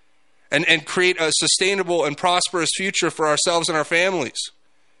 and create a sustainable and prosperous future for ourselves and our families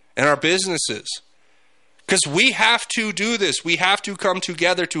and our businesses. Because we have to do this. We have to come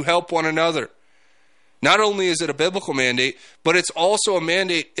together to help one another. Not only is it a biblical mandate, but it's also a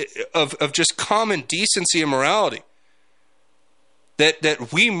mandate of just common decency and morality.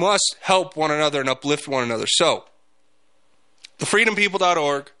 That we must help one another and uplift one another. So,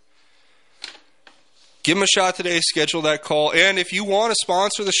 thefreedompeople.org. Give them a shot today. Schedule that call. And if you want to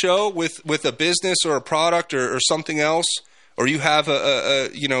sponsor the show with a business or a product or something else, or you have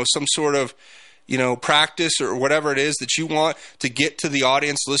some sort of practice or whatever it is that you want to get to the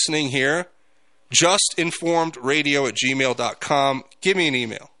audience listening here, justinformedradio@gmail.com. Give me an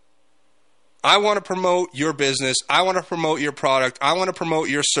email. I want to promote your business. I want to promote your product. I want to promote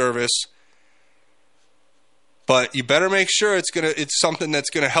your service. But you better make sure it's something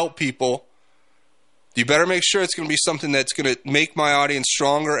that's going to help people. You better make sure it's going to be something that's going to make my audience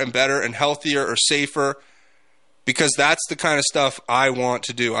stronger and better and healthier or safer, because that's the kind of stuff I want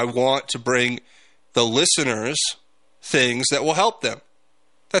to do. I want to bring the listeners things that will help them.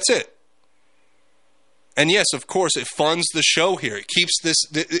 That's it. And yes, of course, it funds the show here. It keeps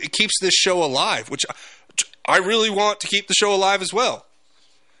this show alive, which I really want to keep the show alive as well.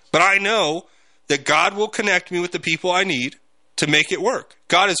 But I know that God will connect me with the people I need to make it work.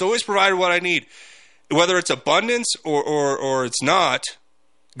 God has always provided what I need. Whether it's abundance or it's not,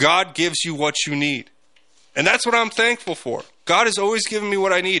 God gives you what you need. And that's what I'm thankful for. God has always given me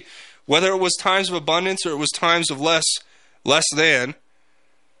what I need. Whether it was times of abundance or it was times of less than,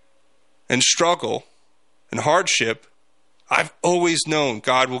 and struggle and hardship, I've always known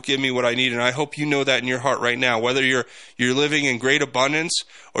God will give me what I need, and I hope you know that in your heart right now. Whether you're living in great abundance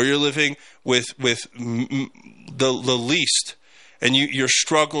or you're living with the least, and you're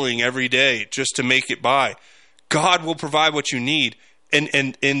struggling every day just to make it by, God will provide what you need. And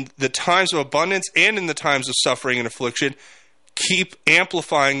in the times of abundance and in the times of suffering and affliction, keep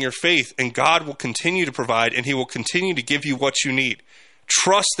amplifying your faith, and God will continue to provide, and He will continue to give you what you need.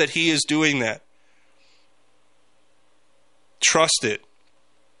 Trust that He is doing that. Trust it.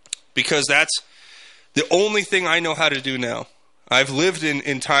 Because that's the only thing I know how to do now. I've lived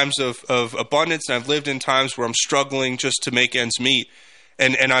in times of abundance, and I've lived in times where I'm struggling just to make ends meet.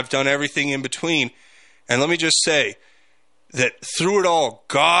 And I've done everything in between. And let me just say that through it all,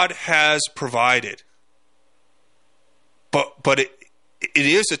 God has provided. But it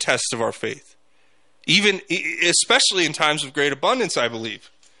is a test of our faith. Especially in times of great abundance, I believe.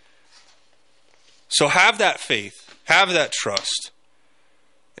 So have that faith. Have that trust.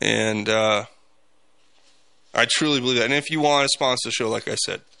 And I truly believe that. And if you want to sponsor the show, like I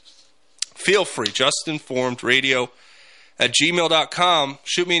said, feel free. justinformedradio@gmail.com.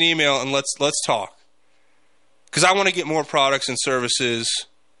 Shoot me an email and let's talk. Because I want to get more products and services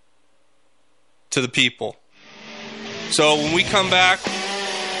to the people. So when we come back,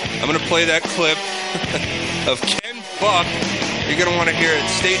 I'm going to play that clip of Ken Buck. You're going to want to hear it.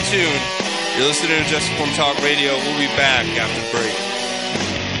 Stay tuned. You're listening to Just Informed Talk Radio. We'll be back after the break.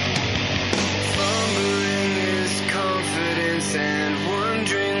 Fumbling his confidence and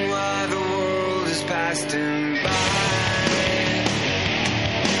wondering why the world has passed him by.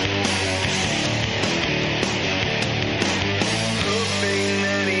 Hoping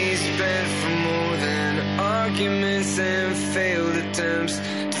that he's bent for more than arguments and failed attempts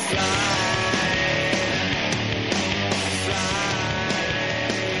to fly.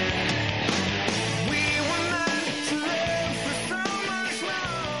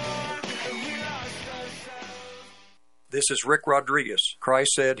 this is Rick Rodriguez.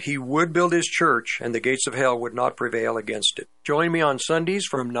 Christ said he would build his church and the gates of hell would not prevail against it. Join me on Sundays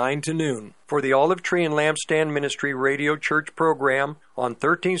from 9 to noon for the Olive Tree and Lampstand Ministry Radio Church program on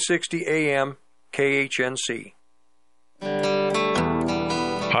 1360 AM KHNC.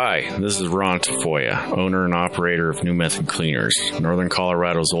 Hi, this is Ron Tafoya, owner and operator of New Method Cleaners, Northern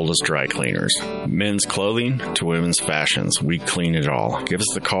Colorado's oldest dry cleaners. Men's clothing to women's fashions, we clean it all. Give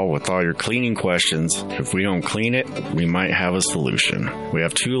us a call with all your cleaning questions. If we don't clean it, we might have a solution. We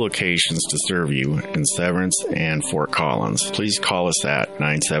have 2 locations to serve you in Severance and Fort Collins. Please call us at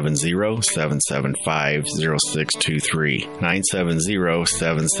 970-775-0623,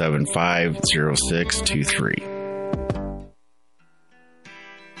 970-775-0623.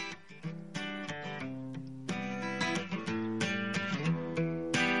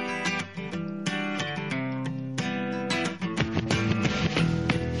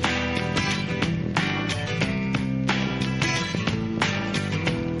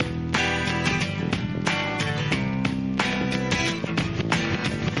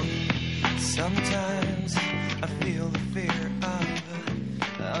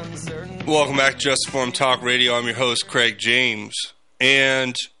 Welcome back to Just Informed Talk Radio. I'm your host, Craig James.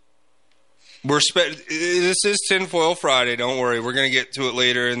 And this is Tinfoil Friday. Don't worry. We're going to get to it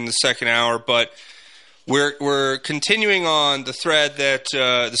later in the second hour. But we're continuing on the thread that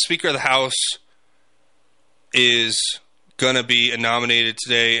the Speaker of the House is going to be nominated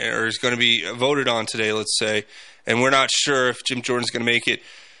today, or is going to be voted on today, let's say. And we're not sure if Jim Jordan's going to make it.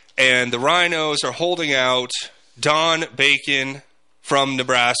 And the Rhinos are holding out Don Bacon from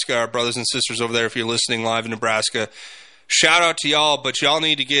Nebraska, our brothers and sisters over there, if you're listening live in Nebraska. Shout out to y'all, but y'all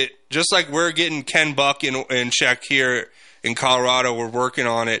need to get, just like we're getting Ken Buck in check here in Colorado, we're working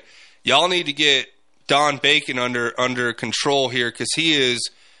on it. Y'all need to get Don Bacon under control here, because he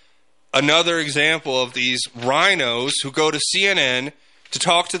is another example of these rhinos who go to CNN to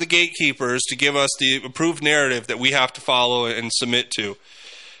talk to the gatekeepers to give us the approved narrative that we have to follow and submit to.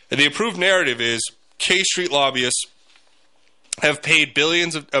 And the approved narrative is K Street lobbyists have paid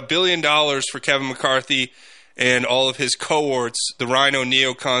 $1 billion for Kevin McCarthy and all of his cohorts, the rhino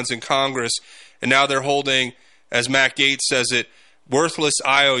neocons in Congress, and now they're holding, as Matt Gaetz says it, worthless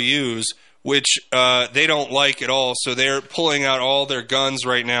IOUs, which they don't like at all. So they're pulling out all their guns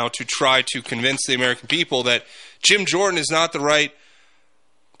right now to try to convince the American people that Jim Jordan is not the right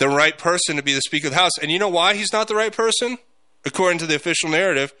person to be the Speaker of the House. And you know why he's not the right person? According to the official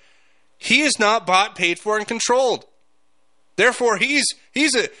narrative, he is not bought, paid for, and controlled. Therefore, he's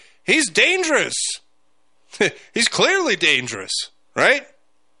dangerous. He's clearly dangerous, right?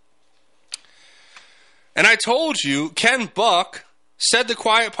 And I told you, Ken Buck said the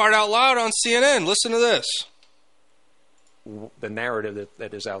quiet part out loud on CNN. Listen to this. The narrative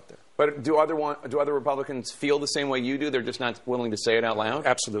that is out there. But do other Republicans feel the same way you do? They're just not willing to say it out loud?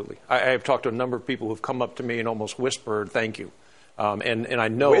 Absolutely. I have talked to a number of people who've come up to me and almost whispered, "Thank you." And I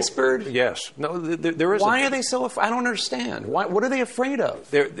know... Whispered? Yes. No, there is... Why are they so... I don't understand. What are they afraid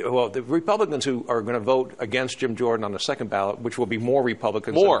of? Well, the Republicans who are going to vote against Jim Jordan on the second ballot, which will be more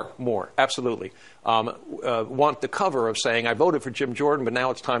Republicans... More, absolutely. Want the cover of saying, I voted for Jim Jordan, but now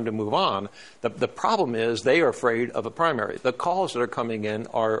it's time to move on. The problem is they are afraid of a primary. The calls that are coming in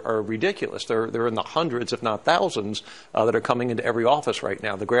are ridiculous. They're in the hundreds, if not thousands, that are coming into every office right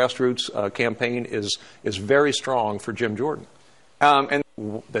now. The grassroots campaign is very strong for Jim Jordan. And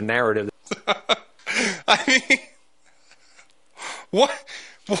the narrative. I mean, what?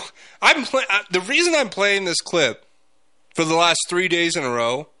 The reason I'm playing this clip for the last 3 days in a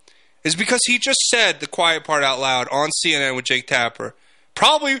row is because he just said the quiet part out loud on CNN with Jake Tapper.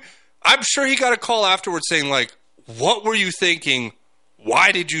 Probably, I'm sure he got a call afterwards saying, like, what were you thinking?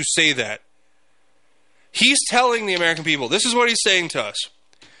 Why did you say that? He's telling the American people, this is what he's saying to us,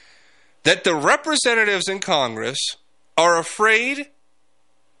 that the representatives in Congress are afraid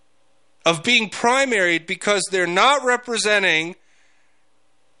of being primaried because they're not representing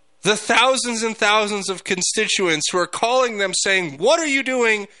the thousands and thousands of constituents who are calling them saying, what are you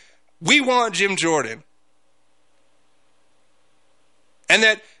doing? We want Jim Jordan. And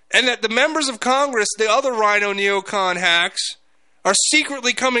that the members of Congress, the other rhino neocon hacks, are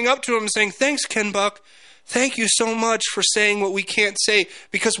secretly coming up to him and saying, thanks, Ken Buck. Thank you so much for saying what we can't say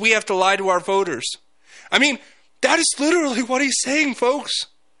because we have to lie to our voters. I mean, that is literally what he's saying, folks.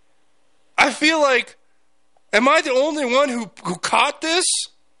 I feel like, am I the only one who caught this?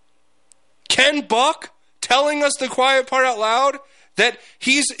 Ken Buck telling us the quiet part out loud? That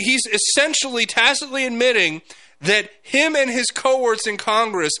he's essentially tacitly admitting that him and his cohorts in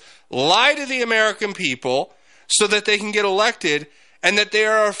Congress lie to the American people so that they can get elected, and that they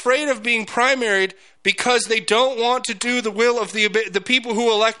are afraid of being primaried because they don't want to do the will of the people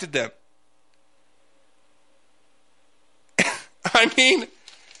who elected them. I mean,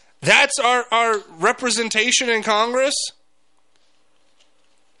 that's our representation in Congress.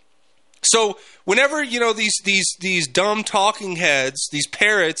 So whenever, these dumb talking heads, these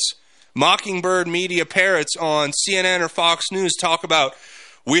parrots, Mockingbird media parrots on CNN or Fox News talk about,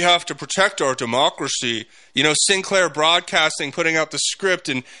 we have to protect our democracy. Sinclair Broadcasting putting out the script,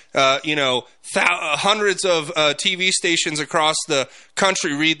 and hundreds of TV stations across the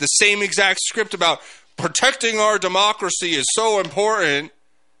country read the same exact script about protecting our democracy is so important.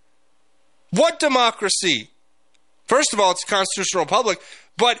 What democracy? First of all, it's a constitutional republic,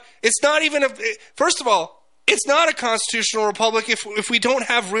 but it's not even first of all, it's not a constitutional republic if we don't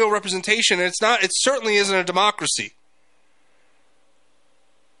have real representation, and it certainly isn't a democracy.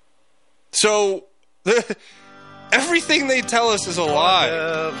 So everything they tell us is a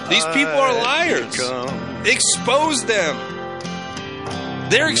lie. These people are liars. Expose them.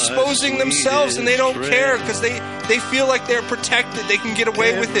 They're exposing themselves, and they don't care because they feel like they're protected. They can get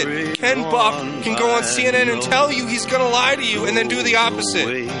away with it. Ken Buck can go on CNN and tell you he's going to lie to you and then do the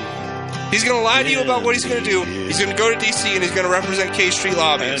opposite. He's going to lie to you about what he's going to do. He's going to go to D.C. and he's going to represent K Street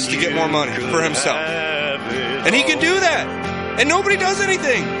lobbyists to get more money for himself. And he can do that. And nobody does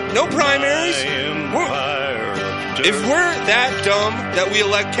anything. No primaries. If we're that dumb that we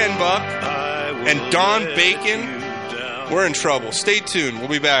elect Ken Buck and Don Bacon, we're in trouble. Stay tuned. We'll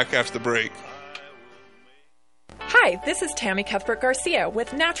be back after the break. Hi, this is Tammy Cuthbert-Garcia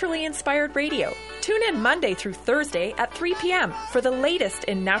with Naturally Inspired Radio. Tune in Monday through Thursday at 3 p.m. for the latest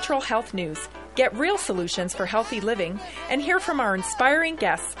in natural health news. Get real solutions for healthy living and hear from our inspiring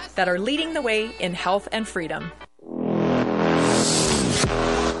guests that are leading the way in health and freedom.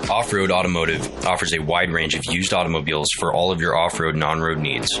 Off-Road Automotive offers a wide range of used automobiles for all of your off-road and on-road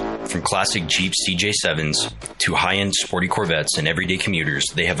needs. From classic Jeep CJ7s to high-end sporty Corvettes and everyday commuters,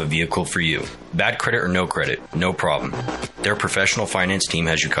 they have a vehicle for you. Bad credit or no credit, no problem. Their professional finance team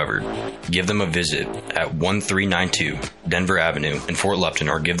has you covered. Give them a visit at 1392 Denver Avenue in Fort Lupton,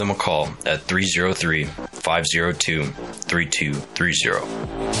 or give them a call at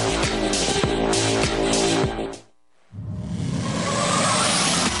 303-502-3230.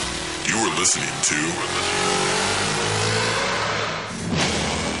 Listening to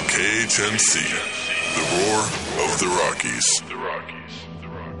KHNC, the roar of the Rockies.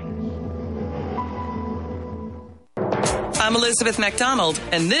 I'm Elizabeth MacDonald,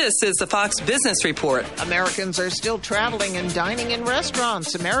 and this is the Fox Business Report. Americans are still traveling and dining in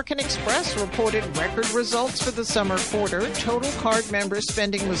restaurants. American Express reported record results for the summer quarter. Total card member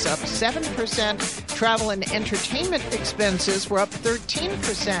spending was up 7%. Travel and entertainment expenses were up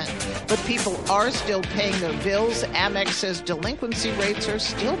 13%. But people are still paying their bills. Amex says delinquency rates are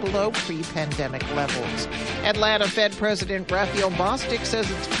still below pre-pandemic levels. Atlanta Fed President Raphael Bostic says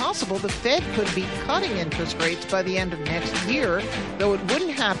it's possible the Fed could be cutting interest rates by the end of next year, though it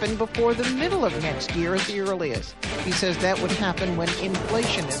wouldn't happen before the middle of next year at the earliest. He says that would happen when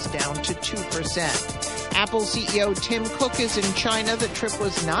inflation is down to 2%. Apple CEO Tim Cook is in China. The trip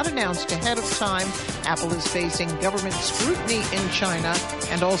was not announced ahead of time. Apple is facing government scrutiny in China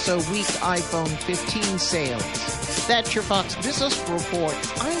and also weak iPhone 15 sales. That's your Fox Business Report.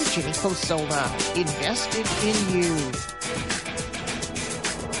 I'm Ginny Cosola, invested in you.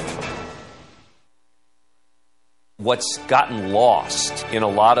 What's gotten lost in a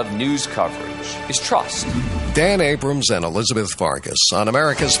lot of news coverage is trust. Dan Abrams and Elizabeth Vargas on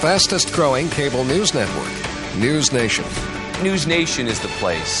America's fastest growing cable news network, News Nation. News Nation is the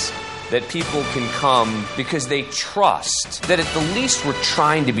place that people can come because they trust that at the least we're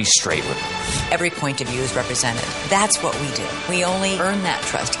trying to be straight with them. Every point of view is represented. That's what we do. We only earn that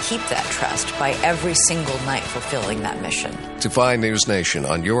trust, keep that trust by every single night fulfilling that mission. To find News Nation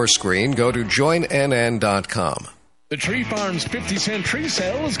on your screen, go to joinnn.com. The Tree Farm's 50-cent tree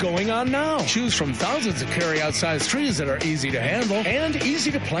sale is going on now. Choose from thousands of carry-out-sized trees that are easy to handle and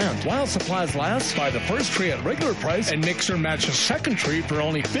easy to plant. While supplies last, buy the first tree at regular price and mix or match a second tree for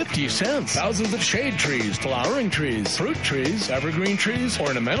only 50 cents. Thousands of shade trees, flowering trees, fruit trees, evergreen trees,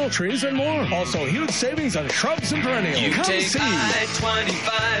 ornamental trees, and more. Also, huge savings on shrubs and perennials. You Come take see.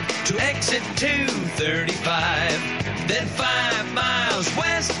 I-25 to exit 235, then 5 miles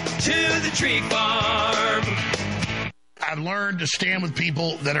west to the Tree Farm. I've learned to stand with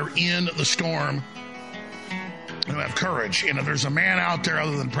people that are in the storm who have courage. You know, there's a man out there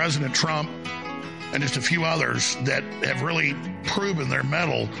other than President Trump and just a few others that have really proven their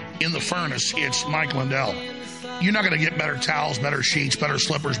mettle in the furnace. It's Mike Lindell. You're not going to get better towels, better sheets, better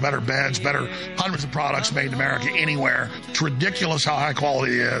slippers, better beds, better hundreds of products made in America anywhere. It's ridiculous how high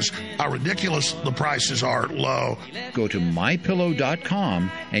quality it is, how ridiculous the prices are low. Go to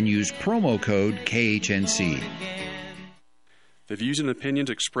MyPillow.com and use promo code KHNC. The views and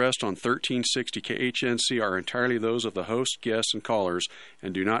opinions expressed on 1360 KHNC are entirely those of the host, guests, and callers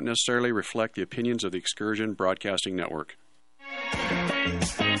and do not necessarily reflect the opinions of the Excursion Broadcasting Network.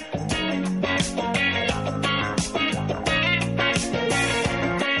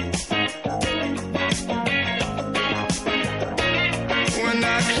 When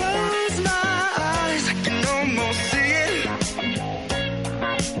I close my eyes, I can almost see it.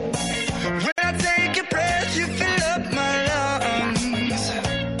 When I take a breath, you fill up my lungs.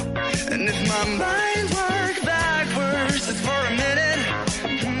 And if my mind worked backwards just for a minute,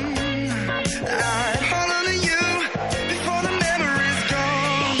 I'd hold on to you before the memory's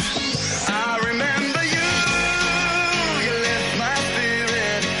gone. I remember you, you lift my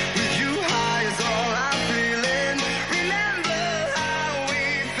spirit. With you high is all I'm feeling. Remember how we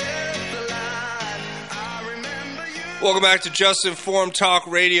felt alive. I remember you. Welcome back to Just Informed Talk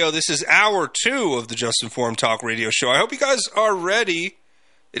Radio. This is hour 2 of the Just Informed Talk Radio show. I hope you guys are ready.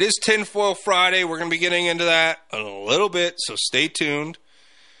 It is Tinfoil Friday. We're going to be getting into that in a little bit, so stay tuned.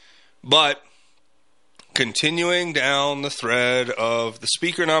 But continuing down the thread of the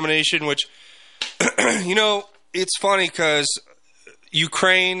speaker nomination, which, you know, it's funny because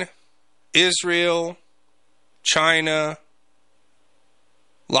Ukraine, Israel, China,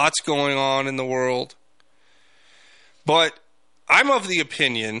 lots going on in the world. But I'm of the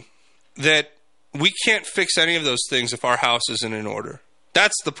opinion that we can't fix any of those things if our house isn't in order.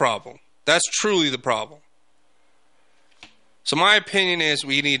 That's the problem. That's truly the problem. So my opinion is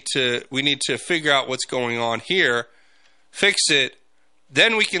we need to figure out what's going on here, fix it,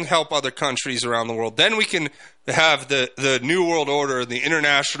 then we can help other countries around the world. Then we can have the New World Order, the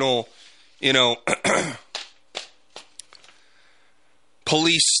international,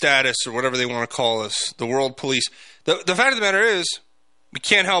 police status or whatever they want to call us, the world police. The fact of the matter is we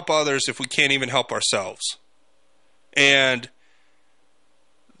can't help others if we can't even help ourselves. And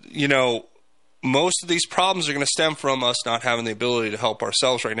most of these problems are going to stem from us not having the ability to help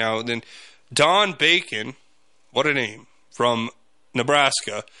ourselves right now. And then Don Bacon, what a name, from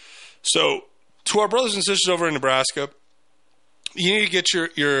Nebraska. So to our brothers and sisters over in Nebraska, you need to get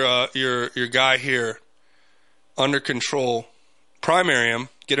your guy here under control, primary him,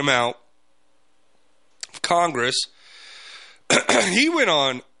 get him out of Congress. He went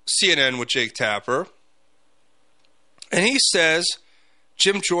on CNN with Jake Tapper, and he says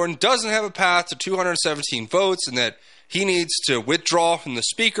Jim Jordan doesn't have a path to 217 votes and that he needs to withdraw from the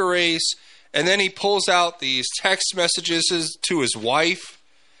speaker race. And then he pulls out these text messages to his wife.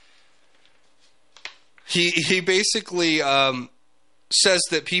 He basically says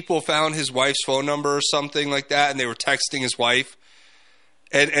that people found his wife's phone number or something like that, and they were texting his wife.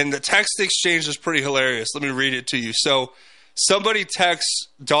 And the text exchange is pretty hilarious. Let me read it to you. So somebody texts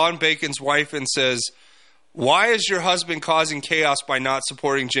Don Bacon's wife and says, "Why is your husband causing chaos by not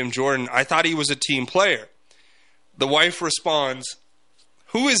supporting Jim Jordan? I thought he was a team player." The wife responds,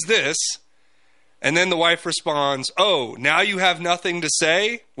 "Who is this?" And then the wife responds, "Oh, now you have nothing to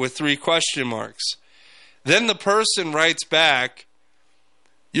say?" with 3 question marks. Then the person writes back,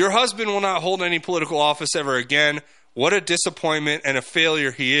 "Your husband will not hold any political office ever again. What a disappointment and a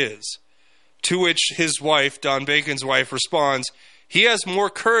failure he is." To which his wife, Don Bacon's wife, responds, "He has more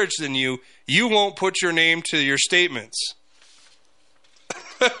courage than you. You won't put your name to your statements."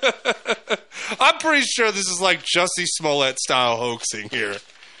 I'm pretty sure this is like Jussie Smollett style hoaxing here.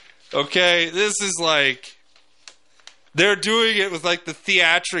 Okay? This is like, they're doing it with like the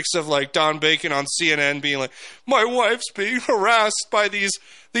theatrics of like Don Bacon on CNN being like, "My wife's being harassed by these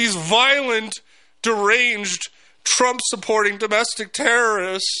violent, deranged, Trump-supporting domestic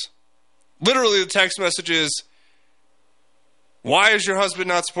terrorists." Literally the text message is, "Why is your husband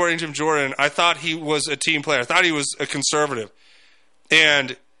not supporting Jim Jordan? I thought he was a team player. I thought he was a conservative.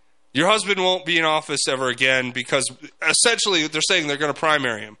 And your husband won't be in office ever again," because essentially they're saying they're going to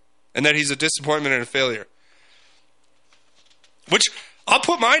primary him and that he's a disappointment and a failure. Which, I'll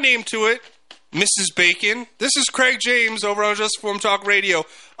put my name to it, Mrs. Bacon. This is Craig James over on Just Informed Talk Radio.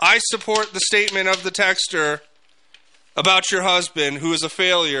 I support the statement of the texter about your husband, who is a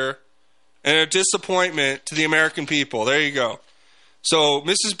failure and a disappointment to the American people. There you go. So,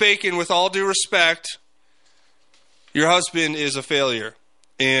 Mrs. Bacon, with all due respect, your husband is a failure,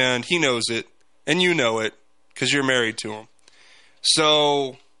 and he knows it, and you know it, because you're married to him.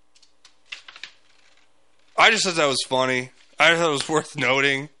 So, I just thought that was funny. I thought it was worth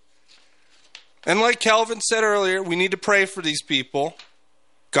noting. And like Kelvin said earlier, we need to pray for these people.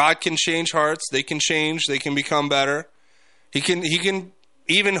 God can change hearts. They can change. They can become better. He can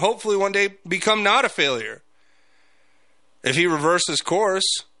even hopefully one day become not a failure. If he reverses course,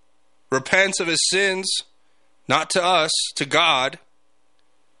 repents of his sins, not to us, to God,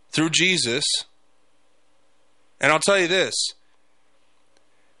 through Jesus. And I'll tell you this.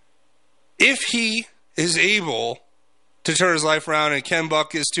 If he is able to turn his life around, and Ken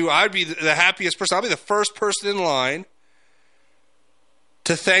Buck is too, I'd be the happiest person. I'll be the first person in line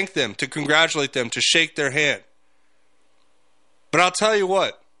to thank them, to congratulate them, to shake their hand. But I'll tell you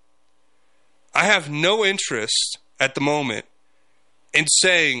what, I have no interest at the moment in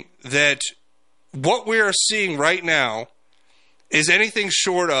saying that what we are seeing right now is anything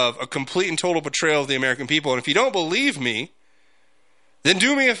short of a complete and total betrayal of the American people. And if you don't believe me, then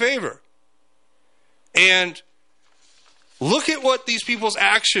do me a favor. And look at what these people's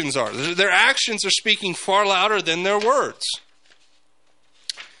actions are. Their actions are speaking far louder than their words.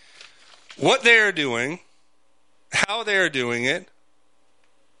 What they are doing, how they are doing it,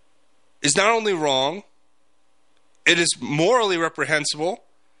 is not only wrong, it is morally reprehensible,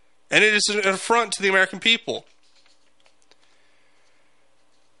 and it is an affront to the American people.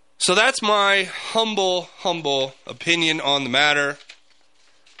 So that's my humble opinion on the matter.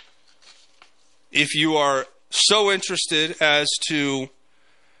 If you are so interested as to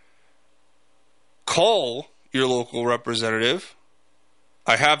call your local representative,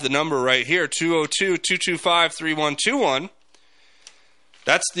 I have the number right here, 202-225-3121.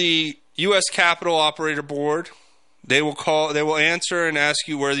 That's the U.S. Capitol Operator Board. They will answer and ask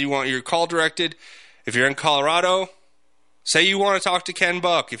you whether you want your call directed. If you're in Colorado, say you want to talk to Ken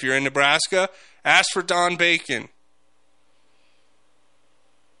Buck. If you're in Nebraska, ask for Don Bacon.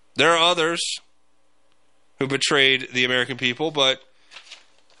 There are others who betrayed the American people, but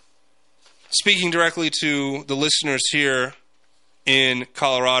speaking directly to the listeners here in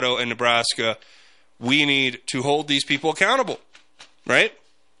Colorado and Nebraska, we need to hold these people accountable, right?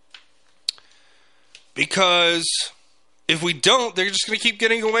 Because if we don't, they're just going to keep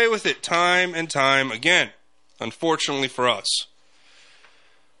getting away with it time and time again, unfortunately for us.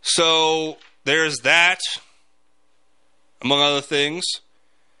 So there's that, among other things.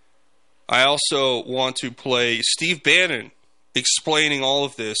 I also want to play Steve Bannon explaining all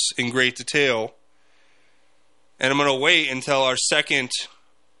of this in great detail. And I'm going to wait until our second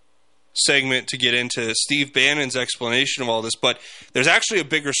segment to get into Steve Bannon's explanation of all this. But there's actually a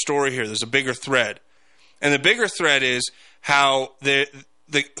bigger story here. There's a bigger thread. And the bigger thread is how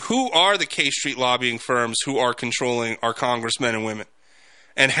who are the K Street lobbying firms who are controlling our congressmen and women?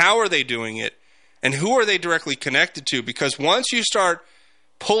 And how are they doing it? And who are they directly connected to? Because once you start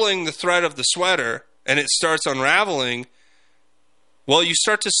pulling the thread of the sweater and it starts unraveling, well, you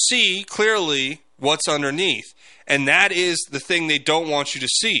start to see clearly what's underneath. And that is the thing they don't want you to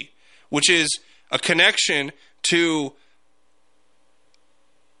see, which is a connection to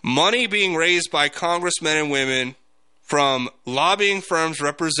money being raised by congressmen and women from lobbying firms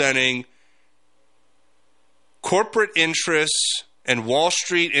representing corporate interests and Wall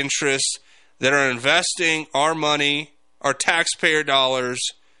Street interests that are investing our money, our taxpayer dollars,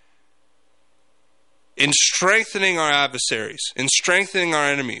 in strengthening our adversaries, in strengthening our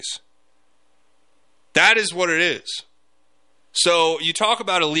enemies. That is what it is. So you talk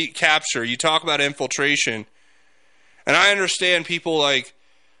about elite capture, you talk about infiltration, and I understand people like,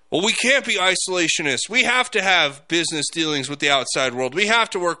 well, we can't be isolationists. We have to have business dealings with the outside world. We have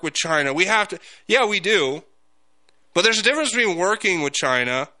to work with China. We have to. Yeah, we do. But there's a difference between working with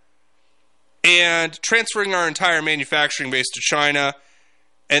China and transferring our entire manufacturing base to China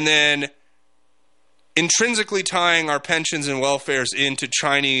and then intrinsically tying our pensions and welfares into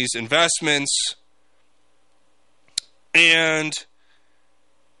Chinese investments and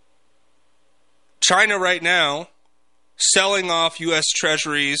China right now selling off U.S.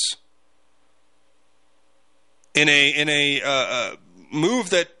 treasuries in a move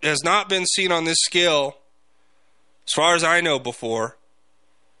that has not been seen on this scale, as far as I know, before.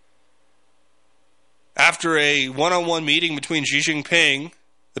 After a one-on-one meeting between Xi Jinping,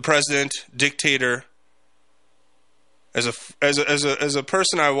 the president, dictator, as a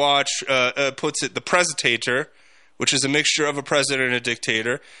person I watch puts it, the presentator, which is a mixture of a president and a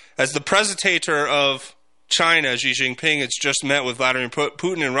dictator, as the presentator of China, Xi Jinping, has just met with Vladimir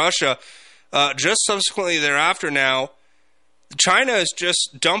Putin in Russia. Just subsequently thereafter now, China is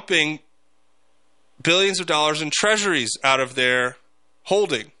just dumping billions of dollars in treasuries out of their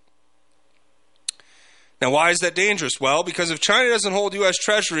holding. Now, why is that dangerous? Well, because if China doesn't hold U.S.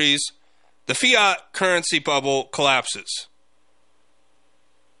 treasuries, the fiat currency bubble collapses.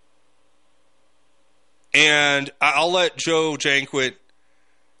 And I'll let Joe Jankwit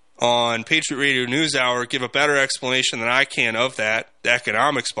on Patriot Radio NewsHour give a better explanation than I can of that, the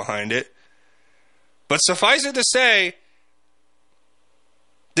economics behind it. But suffice it to say,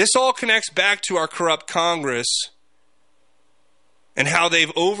 this all connects back to our corrupt Congress and how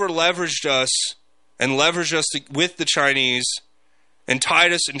they've over-leveraged us and leveraged us with the Chinese and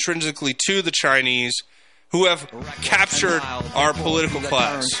tied us intrinsically to the Chinese, who have captured our political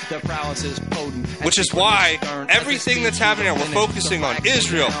class. Which is why everything that's happening now, we're focusing on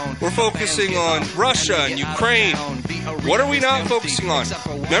Israel, we're focusing on Russia and Ukraine. What are we not focusing on?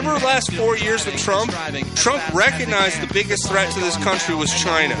 Remember the last 4 years with Trump? Trump recognized the biggest threat to this country was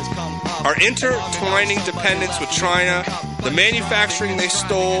China. Our intertwining dependence with China, the manufacturing they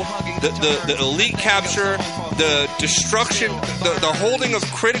stole, the elite capture, the destruction, the holding of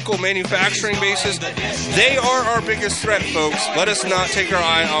critical manufacturing bases, they are our biggest threat, folks. Let us not take our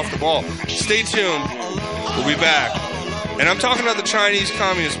eye off the ball. Stay tuned. We'll be back. And I'm talking about the Chinese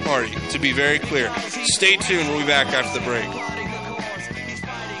Communist Party, to be very clear. Stay tuned. We'll be back after the break.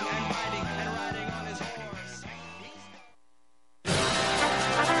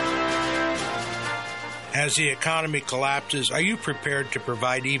 As the economy collapses, are you prepared to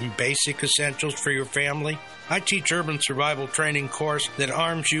provide even basic essentials for your family? I teach urban survival training course that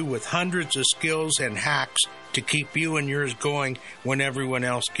arms you with hundreds of skills and hacks to keep you and yours going when everyone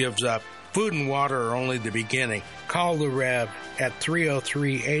else gives up. Food and water are only the beginning. Call the Rev at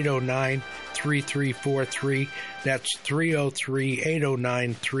 303-809-3343. That's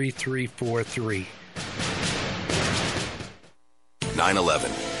 303-809-3343.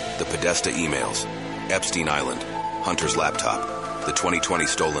 9/11, the Podesta emails, Epstein Island, Hunter's laptop, the 2020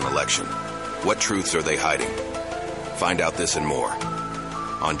 stolen election. What truths are they hiding? Find out this and more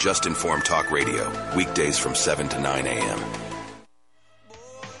on Just Informed Talk Radio, weekdays from 7 to 9 a.m.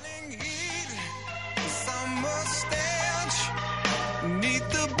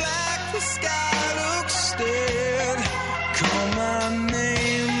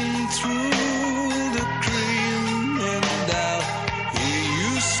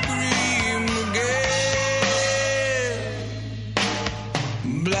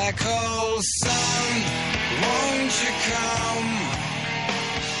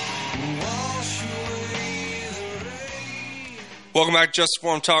 Welcome back to Just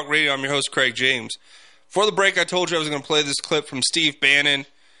Informed Talk Radio. I'm your host, Craig James. Before the break, I told you I was going to play this clip from Steve Bannon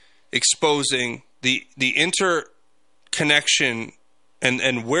exposing the interconnection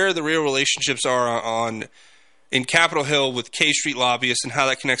and where the real relationships are in Capitol Hill with K Street lobbyists and how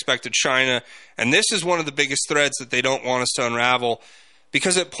that connects back to China. And this is one of the biggest threads that they don't want us to unravel,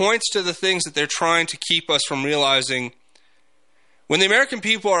 because it points to the things that they're trying to keep us from realizing. When the American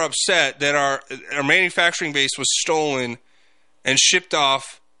people are upset that our manufacturing base was stolen and shipped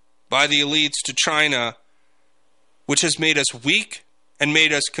off by the elites to China, which has made us weak and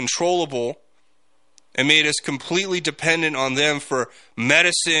made us controllable and made us completely dependent on them for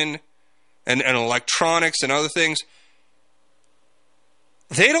medicine and electronics and other things,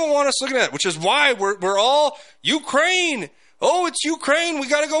 they don't want us looking at it, which is why we're all Ukraine. Oh, it's Ukraine. We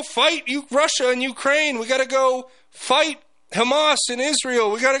got to go fight Russia and Ukraine. We got to go fight Hamas in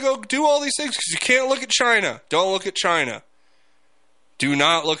Israel. We got to go do all these things because you can't look at China. Don't look at China. Do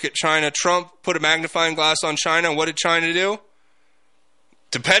not look at China. Trump put a magnifying glass on China. What did China do?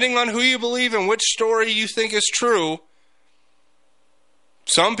 Depending on who you believe and which story you think is true,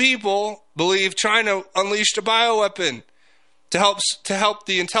 some people believe China unleashed a bioweapon to help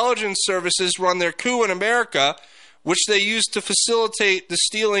the intelligence services run their coup in America, which they used to facilitate the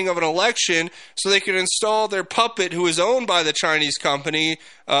stealing of an election so they could install their puppet, who is owned by the Chinese company,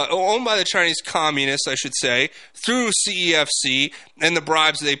 owned by the Chinese communists, I should say, through CEFC and the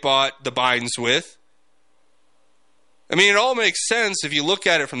bribes they bought the Bidens with. I mean, it all makes sense if you look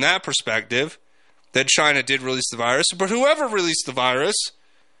at it from that perspective, that China did release the virus. But whoever released the virus,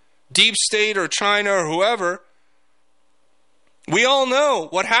 Deep State or China or whoever, we all know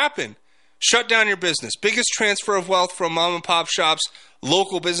what happened. Shut down your business. Biggest transfer of wealth from mom and pop shops,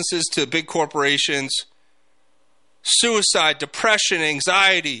 local businesses to big corporations. Suicide, depression,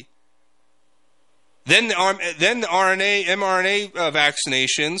 anxiety. Then the RNA, mRNA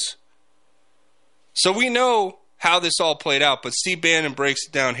vaccinations. So we know how this all played out, but Steve Bannon breaks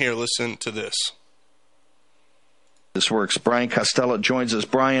it down here. Listen to this. This works. Brian Costello joins us.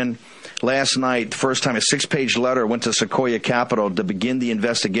 Brian, last night, the first time a 6-page letter went to Sequoia Capital to begin the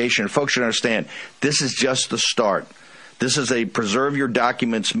investigation. Folks should understand, this is just the start. This is a preserve your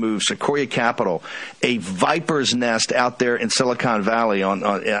documents move. Sequoia Capital, a viper's nest out there in Silicon Valley,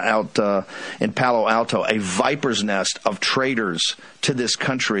 out in Palo Alto, a viper's nest of traitors to this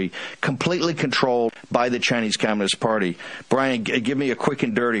country, completely controlled by the Chinese Communist Party. Brian, give me a quick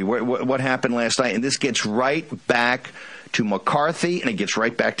and dirty. What happened last night? And this gets right back to McCarthy, and it gets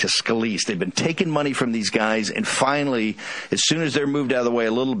right back to Scalise. They've been taking money from these guys, and finally, as soon as they're moved out of the way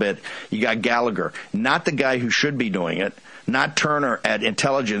a little bit, you got Gallagher, not the guy who should be doing it, not Turner at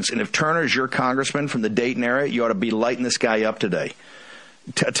Intelligence. And if Turner's your congressman from the Dayton area, you ought to be lighting this guy up today.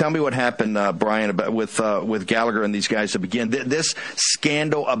 Tell me what happened, Brian, about with Gallagher and these guys to begin. This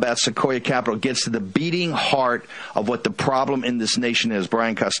scandal about Sequoia Capital gets to the beating heart of what the problem in this nation is.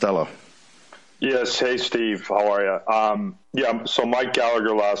 Brian Costello. Yes. Hey, Steve. How are you? So Mike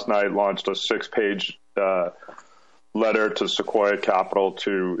Gallagher last night launched a 6-page letter to Sequoia Capital,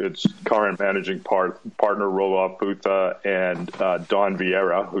 to its current managing partner, Roloff Botha, and Don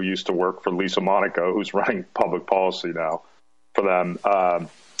Vieira, who used to work for Lisa Monaco, who's running public policy now for them,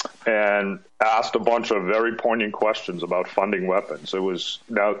 and asked a bunch of very poignant questions about funding weapons. It was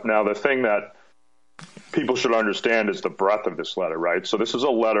now the thing that people should understand is the breadth of this letter, right? So this is a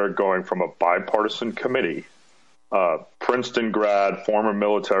letter going from a bipartisan committee, Princeton grad, former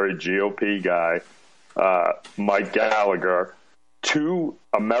military GOP guy, Mike Gallagher, to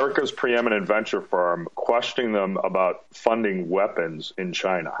America's preeminent venture firm, questioning them about funding weapons in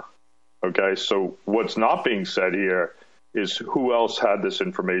China. Okay, so what's not being said here is who else had this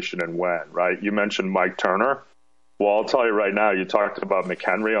information and when, right? You mentioned Mike Turner. Well, I'll tell you right now, you talked about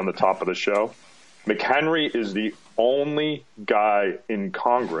McHenry on the top of the show. McHenry is the only guy in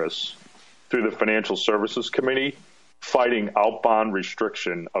Congress through the Financial Services Committee fighting outbound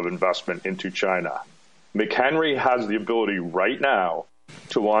restriction of investment into China. McHenry has the ability right now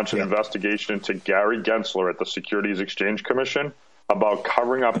to launch an investigation into Gary Gensler at the Securities Exchange Commission about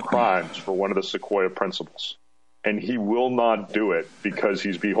covering up crimes for one of the Sequoia principals. And he will not do it because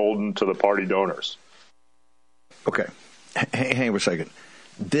he's beholden to the party donors. Okay. Hang on a second.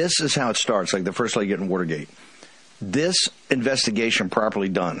 This is how it starts, like the first lady getting Watergate. This investigation, properly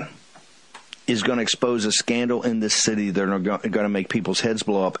done, is going to expose a scandal in this city that are going to make people's heads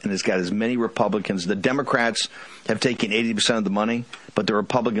blow up, and it's got as many Republicans. The Democrats have taken 80% of the money, but the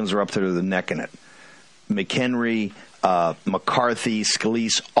Republicans are up to the neck in it. McHenry, McCarthy,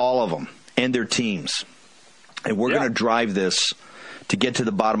 Scalise, all of them, and their teams. And we're going to drive this to get to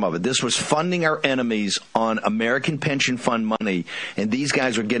the bottom of it. This was funding our enemies on American pension fund money, and these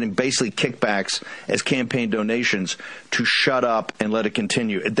guys are getting basically kickbacks as campaign donations to shut up and let it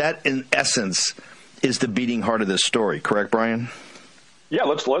continue. That, in essence, is the beating heart of this story. Correct, Brian? Yeah,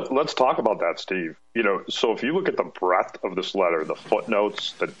 let's talk about that, Steve. So if you look at the breadth of this letter, the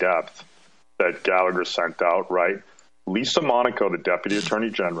footnotes, the depth that Gallagher sent out, right? Lisa Monaco, the Deputy Attorney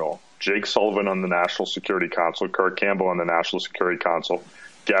General, Jake Sullivan on the National Security Council, Kurt Campbell on the National Security Council,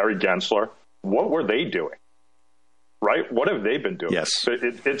 Gary Gensler, what were they doing? Right? What have they been doing? Yes.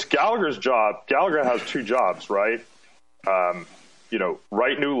 It's Gallagher's job. Gallagher has two jobs, right?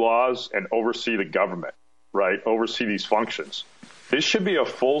 Write new laws and oversee the government, right? Oversee these functions. This should be a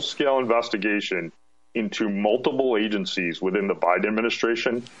full-scale investigation into multiple agencies within the Biden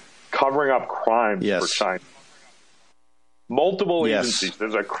administration covering up crimes for China. Multiple agencies.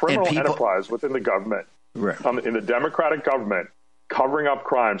 There's a criminal enterprise within the government, in the Democratic government, covering up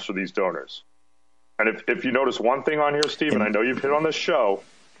crimes for these donors. And if you notice one thing on here, Steve, and I know you've hit on this show,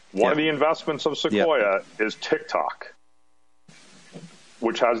 one of the investments of Sequoia is TikTok,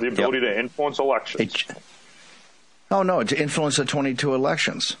 which has the ability to influence elections. To influence the 22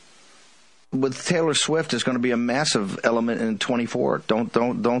 elections. With Taylor Swift, is going to be a massive element in 24.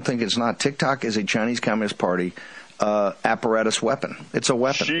 Don't think it's not. TikTok is a Chinese Communist Party apparatus weapon. It's a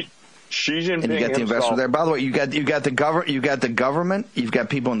weapon. Xi Jinping and you got the investment there. By the way, you got the government. You've got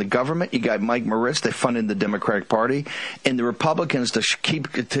people in the government. You got Mike Moritz. They funded the Democratic Party, and the Republicans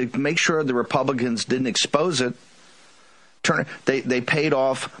to make sure the Republicans didn't expose it. They paid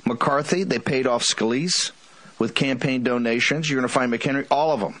off McCarthy. They paid off Scalise with campaign donations. You're going to find McHenry.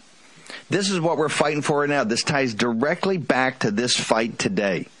 All of them. This is what we're fighting for right now. This ties directly back to this fight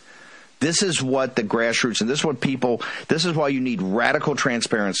today. This is what the grassroots, and this is why you need radical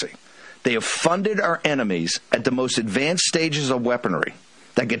transparency. They have funded our enemies at the most advanced stages of weaponry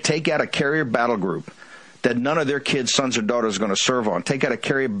that could take out a carrier battle group that none of their kids, sons or daughters are going to serve on. Take out a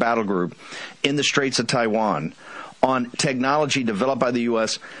carrier battle group in the Straits of Taiwan on technology developed by the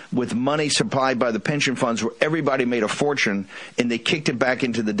U.S. with money supplied by the pension funds where everybody made a fortune, and they kicked it back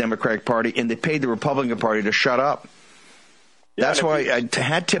into the Democratic Party, and they paid the Republican Party to shut up. That's why I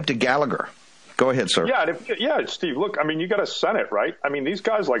hat tip to Gallagher. Go ahead, sir. Yeah, Steve, look, I mean, you got a Senate, right? I mean, these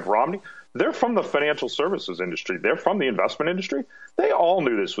guys like Romney, they're from the financial services industry. They're from the investment industry. They all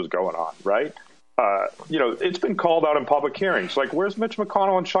knew this was going on, right? It's been called out in public hearings. Like, where's Mitch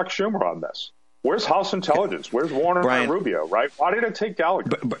McConnell and Chuck Schumer on this? Where's House Intelligence? Where's Warner and Rubio, right? Why did it take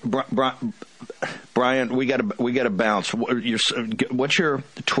Gallagher? Brian, we got to bounce. What's your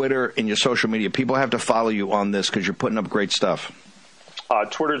Twitter and your social media? People have to follow you on this because you're putting up great stuff.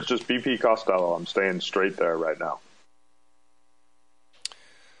 Twitter's just BP Costello. I'm staying straight there right now.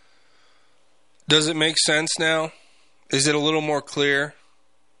 Does it make sense now? Is it a little more clear?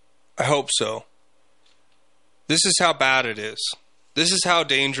 I hope so. This is how bad it is. This is how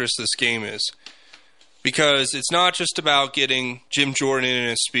dangerous this game is. Because it's not just about getting Jim Jordan in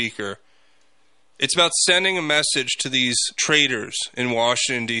as speaker. It's about sending a message to these traitors in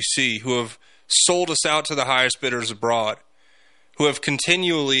Washington, D.C. who have sold us out to the highest bidders abroad, who have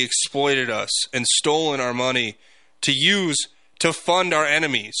continually exploited us and stolen our money to use to fund our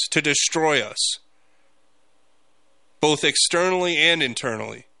enemies, to destroy us, both externally and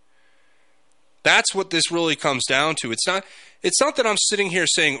internally. That's what this really comes down to. It's not that I'm sitting here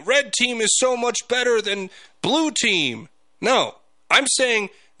saying red team is so much better than blue team. No, I'm saying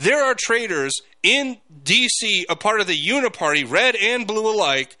there are traitors in D.C., a part of the uniparty, red and blue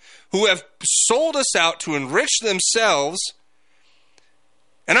alike, who have sold us out to enrich themselves.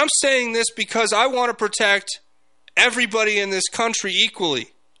 And I'm saying this because I want to protect everybody in this country equally,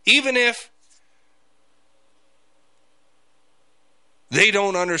 even if they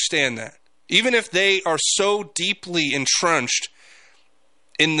don't understand that. Even if they are so deeply entrenched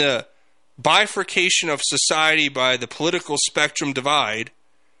in the bifurcation of society by the political spectrum divide,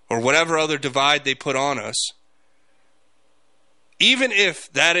 or whatever other divide they put on us, even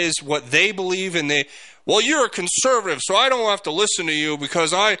if that is what they believe in, well, you're a conservative, so I don't have to listen to you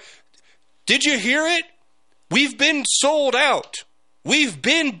because did you hear it? We've been sold out. We've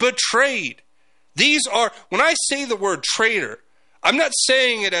been betrayed. When I say the word traitor, I'm not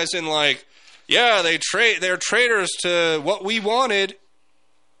saying it as in like, yeah, they're traitors to what we wanted.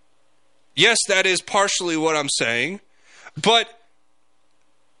 Yes, that is partially what I'm saying. But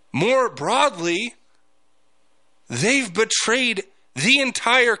more broadly, they've betrayed the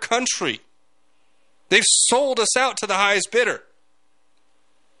entire country. They've sold us out to the highest bidder.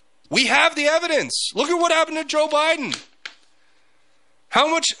 We have the evidence. Look at what happened to Joe Biden.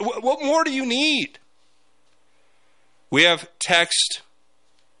 What more do you need? We have texters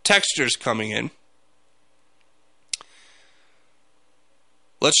coming in.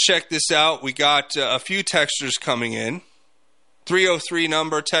 Let's check this out. We got a few texters coming in. 303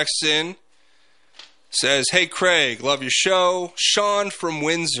 number texts in. Says, hey, Craig, love your show. Sean from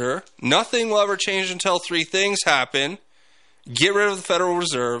Windsor. Nothing will ever change until three things happen. Get rid of the Federal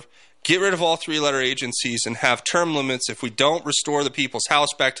Reserve. Get rid of all three-letter agencies and have term limits. If we don't restore the people's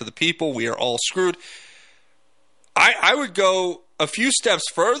house back to the people, we are all screwed. I would go a few steps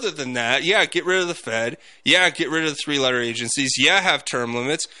further than that. Yeah, get rid of the Fed. Yeah, get rid of the three-letter agencies. Yeah, have term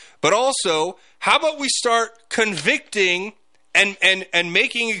limits. But also, how about we start convicting and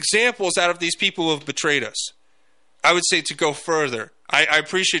making examples out of these people who have betrayed us? I would say to go further. I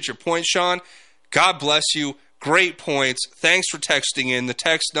appreciate your point, Sean. God bless you. Great points. Thanks for texting in. The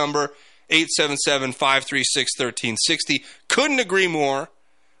text number, 877-536-1360. Couldn't agree more.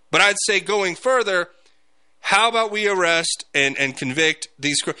 But I'd say going further, how about we arrest and convict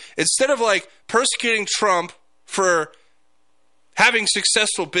these... Instead of like persecuting Trump for having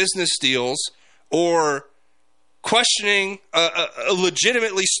successful business deals or questioning a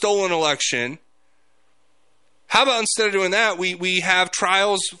legitimately stolen election, how about instead of doing that, we have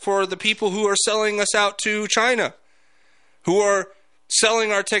trials for the people who are selling us out to China, who are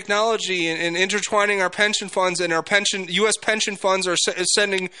selling our technology and intertwining our pension funds, and our U.S. pension funds are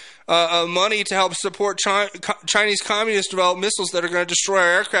sending money to help support Chinese communists develop missiles that are going to destroy our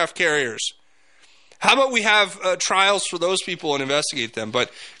aircraft carriers. How about we have trials for those people and investigate them? But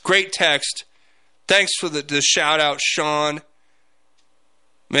great text. Thanks for the shout out, Sean.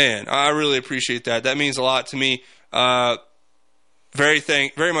 Man, I really appreciate that. That means a lot to me. Very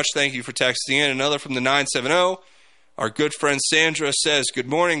much thank you for texting in. Another from the 970. Our good friend Sandra says, good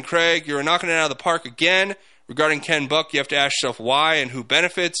morning, Craig. You're knocking it out of the park again. Regarding Ken Buck, you have to ask yourself why and who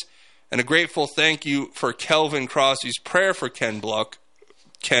benefits. And a grateful thank you for Kelvin Crosby's prayer for Ken Buck.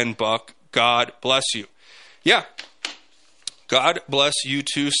 God bless you. Yeah. God bless you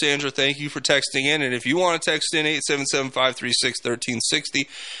too, Sandra. Thank you for texting in. And if you want to text in, 877-536-1360.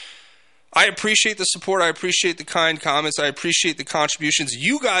 I appreciate the support. I appreciate the kind comments. I appreciate the contributions.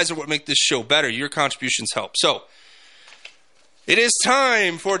 You guys are what make this show better. Your contributions help. So, It is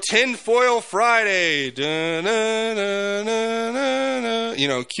time for Tinfoil Friday. Da, na, na, na, na, na. You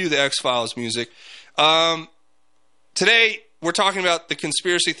know, cue the X-Files music. Today, we're talking about the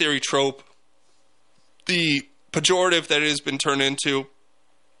conspiracy theory trope, the pejorative that it has been turned into,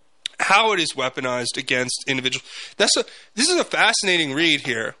 how it is weaponized against individuals. This is a fascinating read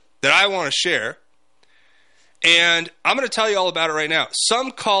here that I want to share, and I'm going to tell you all about it right now.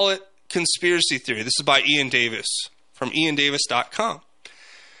 Some call it conspiracy theory. This is by Ian Davis from iandavis.com.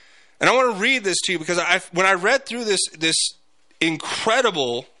 And I want to read this to you because when I read through this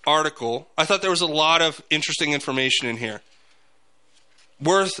incredible article, I thought there was a lot of interesting information in here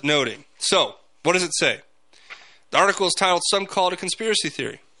worth noting. So, what does it say? The article is titled, Some Call It a Conspiracy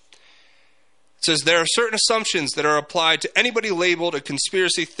Theory. It says, there are certain assumptions that are applied to anybody labeled a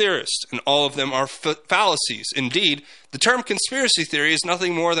conspiracy theorist, and all of them are fallacies. Indeed, the term conspiracy theory is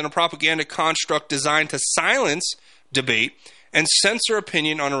nothing more than a propaganda construct designed to silence debate and censor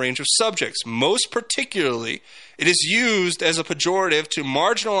opinion on a range of subjects. Most particularly, it is used as a pejorative to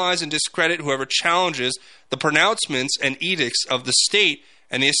marginalize and discredit whoever challenges the pronouncements and edicts of the state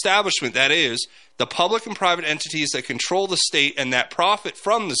and the establishment, that is, the public and private entities that control the state and that profit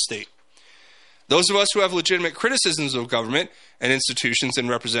from the state. Those of us who have legitimate criticisms of government and institutions and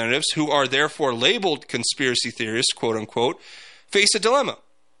representatives, who are therefore labeled conspiracy theorists, quote unquote, face a dilemma.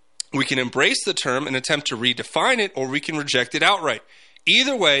 We can embrace the term and attempt to redefine it, or we can reject it outright.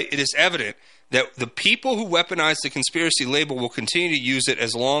 Either way, it is evident that the people who weaponize the conspiracy label will continue to use it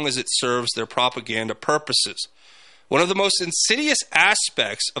as long as it serves their propaganda purposes. One of the most insidious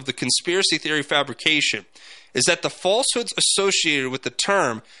aspects of the conspiracy theory fabrication is that the falsehoods associated with the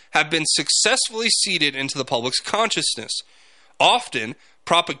term have been successfully seeded into the public's consciousness. Often,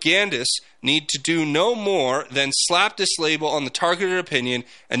 propagandists need to do no more than slap this label on the targeted opinion,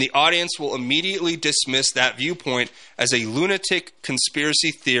 and the audience will immediately dismiss that viewpoint as a lunatic conspiracy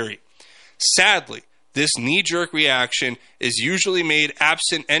theory. Sadly, this knee-jerk reaction is usually made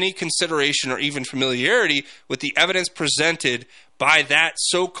absent any consideration or even familiarity with the evidence presented by that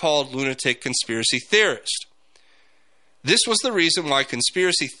so-called lunatic conspiracy theorist. This was the reason why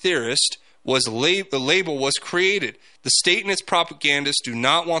conspiracy theorist the label was created. The state and its propagandists do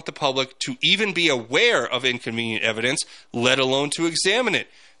not want the public to even be aware of inconvenient evidence, let alone to examine it.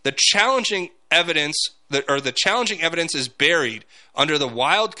 The challenging evidence is buried under the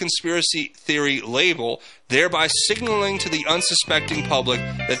wild conspiracy theory label, thereby signaling to the unsuspecting public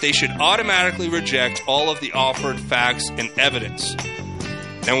that they should automatically reject all of the offered facts and evidence.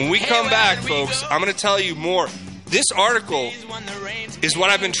 Now, when we come back, folks, I'm going to tell you more. This article is what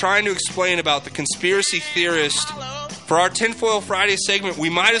I've been trying to explain about the conspiracy theorist. For our Tinfoil Friday segment, we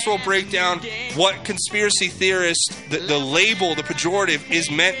might as well break down what conspiracy theorist, the label, the pejorative,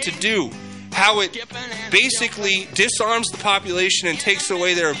 is meant to do. How it basically disarms the population and takes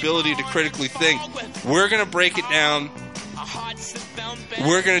away their ability to critically think. We're going to break it down.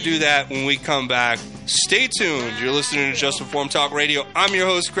 We're going to do that when we come back. Stay tuned. You're listening to Just Informed Talk Radio. I'm your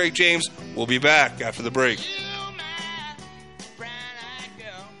host, Craig James. We'll be back after the break.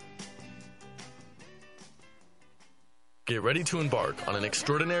 Get ready to embark on an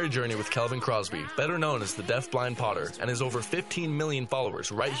extraordinary journey with Kelvin Crosby, better known as the Deaf Blind Potter, and his over 15 million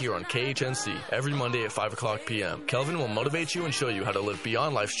followers right here on KHNC every Monday at 5 o'clock p.m. Kelvin will motivate you and show you how to live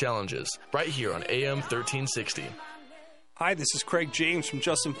beyond life's challenges right here on AM 1360. Hi, this is Craig James from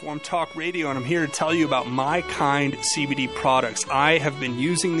Just Informed Talk Radio, and I'm here to tell you about My Kind CBD products. I have been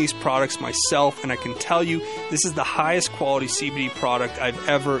using these products myself, and I can tell you this is the highest quality CBD product I've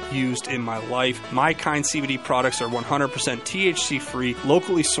ever used in my life. My Kind CBD products are 100% THC-free,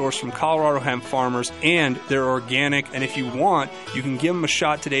 locally sourced from Colorado hemp farmers, and they're organic. And if you want, you can give them a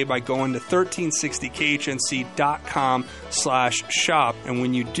shot today by going to 1360khnc.com/shop. And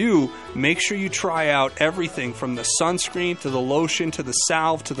when you do, make sure you try out everything from the sunscreen to the lotion to the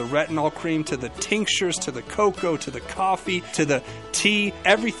salve to the retinol cream to the tinctures to the cocoa to the coffee to the tea,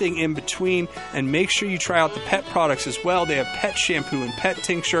 everything in between. And make sure you try out the pet products as well. They have pet shampoo and pet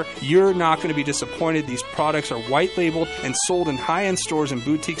tincture. You're not going to be disappointed. These products are white labeled and sold in high-end stores and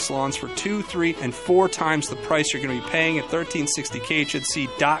boutique salons for 2, 3, and 4 times the price you're going to be paying at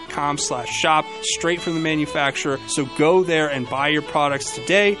 1360khnc.com/shop, straight from the manufacturer. So go there and buy your products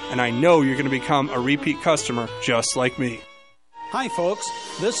today, and I know you're going to become a repeat customer just like me. Hi, folks.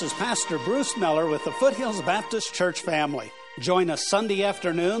 This is Pastor Bruce Miller with the Foothills Baptist Church family. Join us Sunday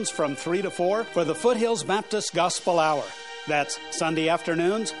afternoons from 3 to 4 for the Foothills Baptist Gospel Hour. That's Sunday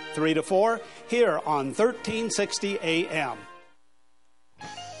afternoons, 3 to 4, here on 1360 AM.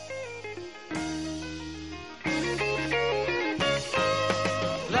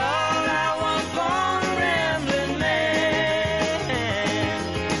 Lord, I was born a rambling man.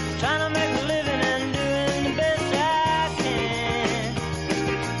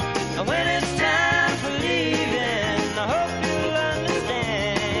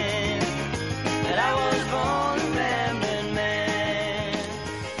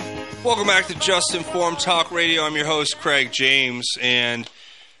 Welcome back to Just Informed Talk Radio. I'm your host, Craig James, and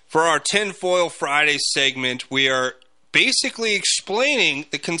for our Tinfoil Friday segment, we are basically explaining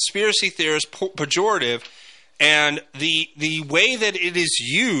the conspiracy theorist pejorative and the way that it is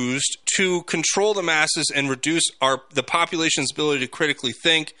used to control the masses and reduce the population's ability to critically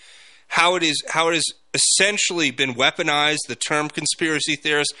think, how it is essentially been weaponized, the term conspiracy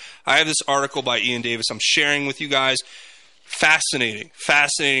theorist. I have this article by Ian Davis I'm sharing with you guys. Fascinating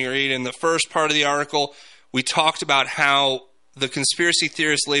read. In the first part of the article, we talked about how the conspiracy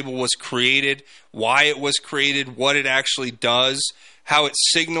theorist label was created, why it was created, what it actually does, how it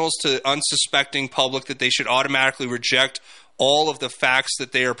signals to the unsuspecting public that they should automatically reject all of the facts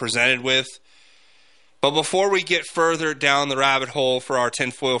that they are presented with. But before we get further down the rabbit hole for our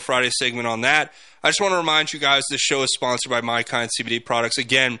Tinfoil Friday segment on that, I just want to remind you guys this show is sponsored by My Kind CBD products.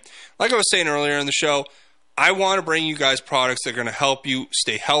 Again, like I was saying earlier in the show, I want to bring you guys products that are going to help you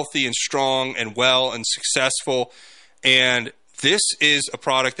stay healthy and strong and well and successful. And this is a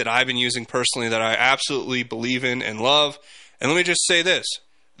product that I've been using personally that I absolutely believe in and love. And let me just say this,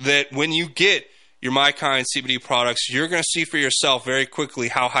 that when you get your My Kind CBD products, you're going to see for yourself very quickly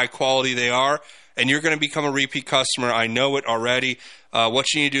how high quality they are, and you're going to become a repeat customer. I know it already. What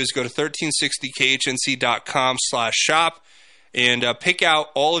you need to do is go to 1360khnc.com/shop. And pick out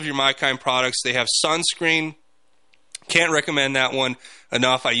all of your My Kind products. They have sunscreen. Can't recommend that one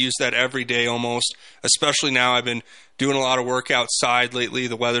enough. I use that every day almost, especially now. I've been doing a lot of work outside lately.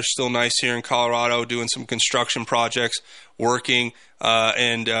 The weather's still nice here in Colorado, doing some construction projects, working.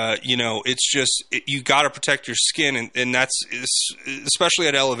 It's just, you got to protect your skin. And that's especially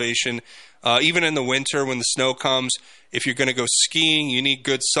at elevation. Even in the winter when the snow comes, if you're going to go skiing, you need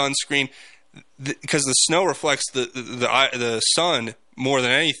good sunscreen. Because the snow reflects the sun more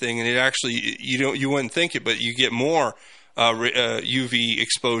than anything, and it actually you wouldn't think it, but you get more UV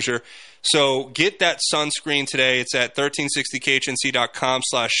exposure. So get that sunscreen today. It's at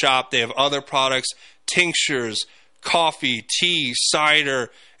 1360khnc.com/shop. They have other products, tinctures, coffee, tea,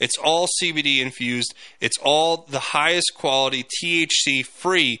 cider. It's all CBD infused. It's all the highest quality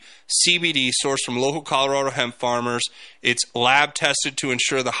THC-free CBD sourced from local Colorado hemp farmers. It's lab tested to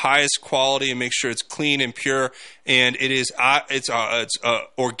ensure the highest quality and make sure it's clean and pure. And it's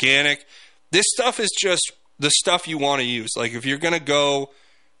organic. This stuff is just the stuff you want to use. Like if you're going to go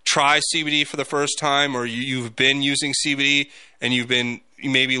try CBD for the first time, or you've been using CBD and you've been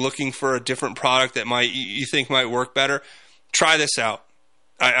maybe looking for a different product that you think might work better, try this out.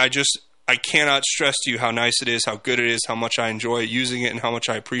 I cannot stress to you how nice it is, how good it is, how much I enjoy using it, and how much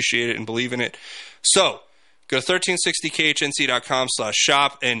I appreciate it and believe in it. So go to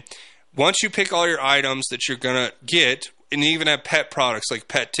 1360khnc.com/shop, and once you pick all your items that you're going to get, and even have pet products like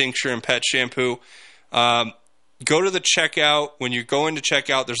pet tincture and pet shampoo, go to the checkout. When you go into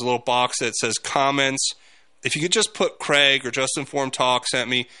checkout, there's a little box that says comments. If you could just put Craig or Just Informed Talk sent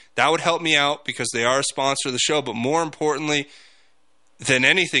me, that would help me out because they are a sponsor of the show. But more importantly than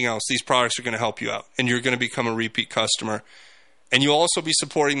anything else, these products are going to help you out, and you're going to become a repeat customer. And you'll also be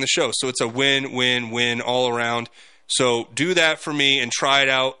supporting the show. So it's a win-win-win all around. So do that for me and try it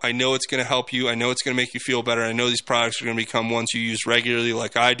out. I know it's going to help you. I know it's going to make you feel better. I know these products are going to become ones you use regularly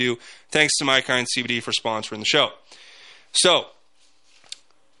like I do. Thanks to My Kind CBD for sponsoring the show. So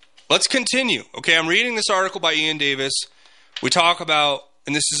let's continue. Okay, I'm reading this article by Ian Davis. We talk about,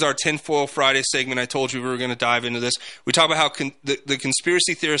 and this is our Tinfoil Friday segment. I told you we were going to dive into this. We talk about how the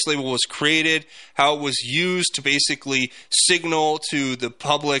conspiracy theorist label was created, how it was used to basically signal to the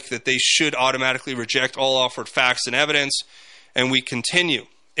public that they should automatically reject all offered facts and evidence. And we continue.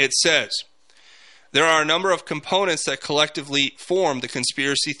 It says, there are a number of components that collectively form the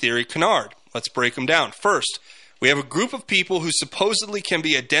conspiracy theory canard. Let's break them down. First, we have a group of people who supposedly can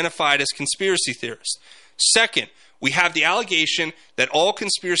be identified as conspiracy theorists. Second, we have the allegation that all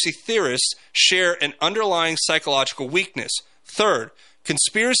conspiracy theorists share an underlying psychological weakness. Third,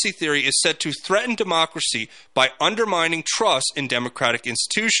 conspiracy theory is said to threaten democracy by undermining trust in democratic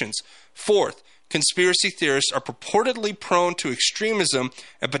institutions. Fourth, conspiracy theorists are purportedly prone to extremism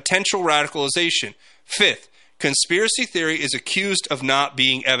and potential radicalization. Fifth, conspiracy theory is accused of not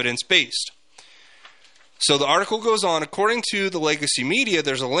being evidence-based. So the article goes on, according to the legacy media,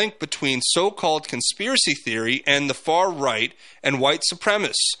 there's a link between so-called conspiracy theory and the far right and white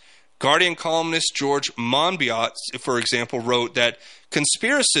supremacists. Guardian columnist George Monbiot, for example, wrote that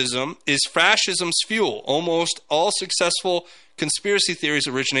conspiracism is fascism's fuel. Almost all successful conspiracy theories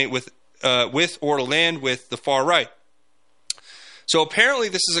originate with or land with the far right. So apparently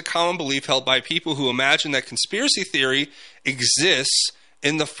this is a common belief held by people who imagine that conspiracy theory exists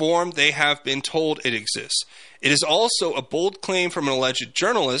in the form they have been told it exists. It is also a bold claim from an alleged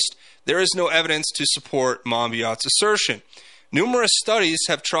journalist. There is no evidence to support Monbiot's assertion. Numerous studies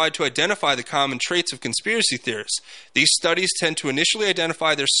have tried to identify the common traits of conspiracy theorists. These studies tend to initially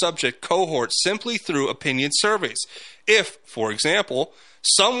identify their subject cohort simply through opinion surveys. If, for example,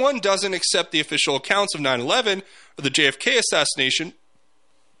 someone doesn't accept the official accounts of 9/11 or the JFK assassination,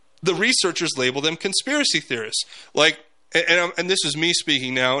 the researchers label them conspiracy theorists. And this is me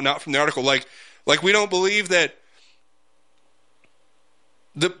speaking now, not from the article. Like we don't believe that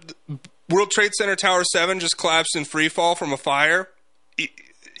the World Trade Center Tower 7 just collapsed in free fall from a fire,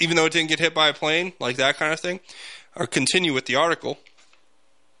 even though it didn't get hit by a plane, like that kind of thing. Or continue with the article.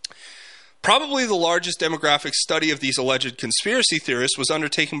 Probably the largest demographic study of these alleged conspiracy theorists was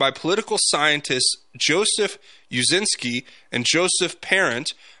undertaken by political scientists Joseph Uszynski and Joseph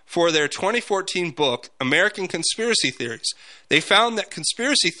Parent for their 2014 book, American Conspiracy Theories. They found that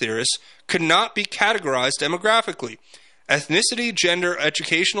conspiracy theorists could not be categorized demographically. Ethnicity, gender,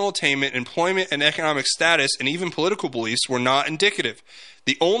 educational attainment, employment, and economic status, and even political beliefs were not indicative.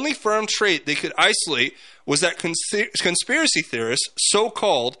 The only firm trait they could isolate was that conspiracy theorists,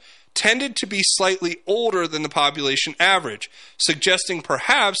 so-called, tended to be slightly older than the population average, suggesting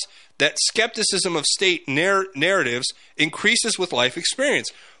perhaps that skepticism of state narratives increases with life experience.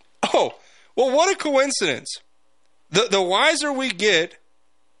 Oh, well, what a coincidence. The wiser we get,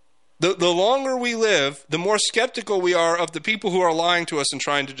 the longer we live, the more skeptical we are of the people who are lying to us and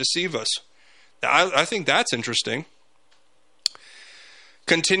trying to deceive us. I think that's interesting.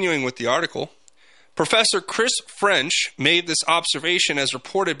 Continuing with the article, Professor Chris French made this observation as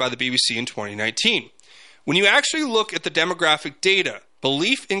reported by the BBC in 2019. When you actually look at the demographic data,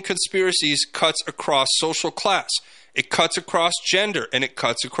 belief in conspiracies cuts across social class, it cuts across gender, and it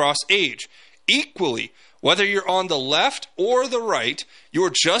cuts across age. Equally, whether you're on the left or the right,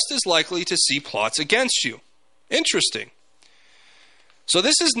 you're just as likely to see plots against you. Interesting. So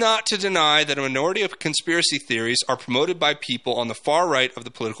this is not to deny that a minority of conspiracy theories are promoted by people on the far right of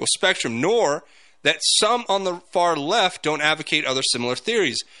the political spectrum, nor that some on the far left don't advocate other similar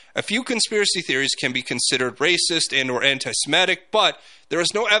theories. A few conspiracy theories can be considered racist and or anti-Semitic, but there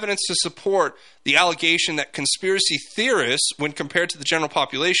is no evidence to support the allegation that conspiracy theorists, when compared to the general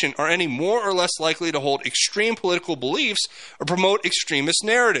population, are any more or less likely to hold extreme political beliefs or promote extremist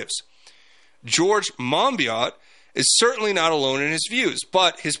narratives. George Monbiot is certainly not alone in his views,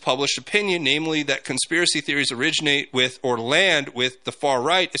 but his published opinion, namely that conspiracy theories originate with or land with the far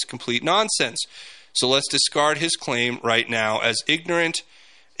right, is complete nonsense. So let's discard his claim right now as ignorant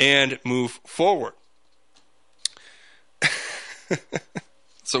and move forward.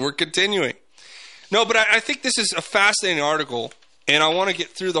 So we're continuing. No, but I think this is a fascinating article, and I want to get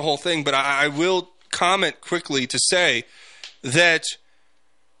through the whole thing, but I will comment quickly to say that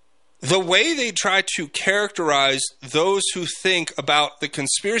the way they try to characterize those who think about the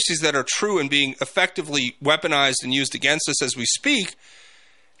conspiracies that are true and being effectively weaponized and used against us as we speak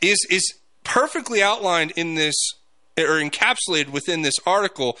is perfectly outlined in this, or encapsulated within this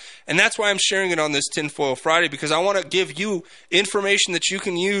article, and that's why I'm sharing it on this Tinfoil Friday, because I want to give you information that you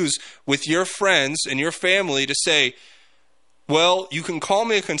can use with your friends and your family to say, well, you can call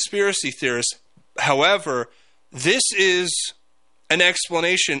me a conspiracy theorist, however, this is an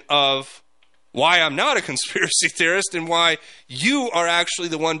explanation of why I'm not a conspiracy theorist and why you are actually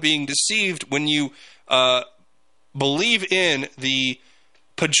the one being deceived when you believe in the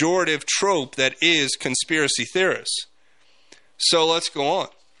pejorative trope that is conspiracy theorists. So let's go on.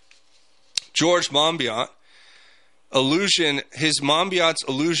 George Monbiot, Monbiot's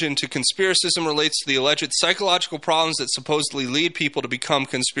allusion to conspiracism relates to the alleged psychological problems that supposedly lead people to become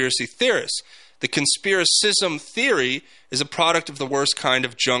conspiracy theorists. The conspiracism theory is a product of the worst kind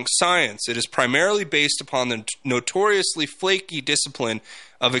of junk science. It is primarily based upon the notoriously flaky discipline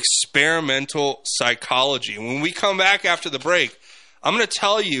of experimental psychology. And when we come back after the break, I'm going to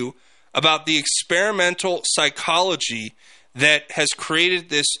tell you about the experimental psychology that has created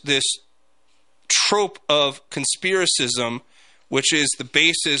this trope of conspiracism, which is the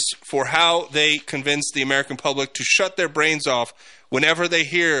basis for how they convince the American public to shut their brains off whenever they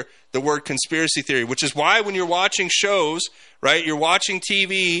hear the word conspiracy theory, which is why when you're watching shows, right, you're watching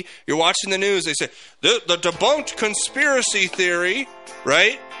TV, you're watching the news, they say, the debunked conspiracy theory,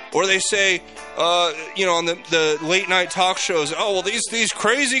 right? Or they say, on the late night talk shows, oh, well, these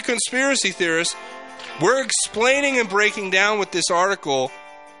crazy conspiracy theorists. We're explaining and breaking down with this article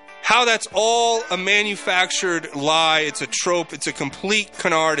how that's all a manufactured lie. It's a trope. It's a complete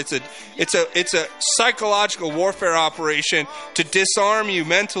canard. It's a psychological warfare operation to disarm you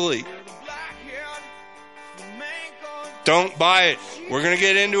mentally. Don't buy it. We're going to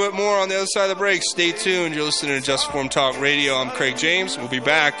get into it more on the other side of the break. Stay tuned. You're listening to Just Informed Talk Radio. I'm Craig James. We'll be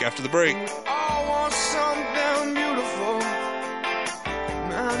back after the break. I want something beautiful.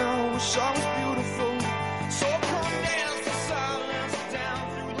 Man, I wish I was beautiful. So come dance the silence down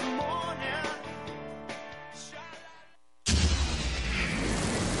through the morning.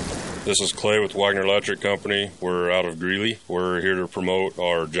 This is Clay with Wagner Electric Company. We're out of Greeley. We're here to promote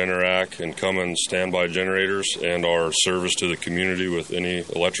our Generac and Cummins standby generators and our service to the community with any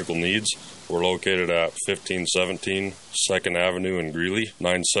electrical needs. We're located at 1517 2nd Avenue in Greeley,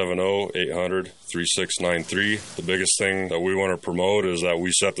 970-800-3693. The biggest thing that we want to promote is that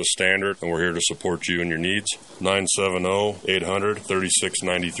we set the standard, and we're here to support you and your needs.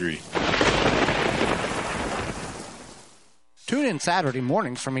 970-800-3693. Tune in Saturday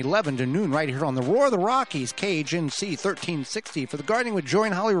mornings from 11 to noon right here on the Roar of the Rockies, KHNC 1360 for the Gardening with Joy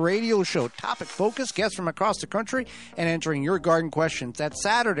and Holly radio show. Topic focus, guests from across the country, and answering your garden questions. That's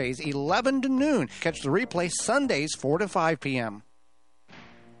Saturdays 11 to noon. Catch the replay Sundays 4 to 5 p.m.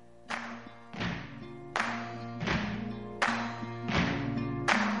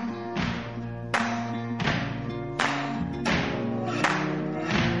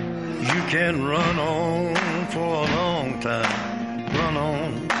 You can run on for a long time. Run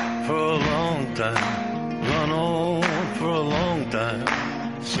on for a long time. Run on for a long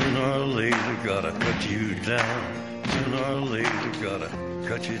time. Sooner or later, gotta cut you down. Sooner or later, gotta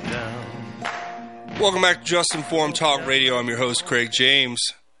cut you down. Welcome back to Just Informed Talk Radio. I'm your host, Craig James.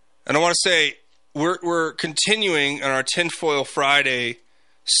 And I want to say we're continuing on our Tinfoil Friday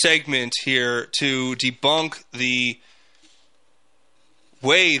segment here to debunk the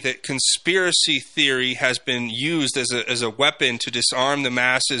way that conspiracy theory has been used as a weapon to disarm the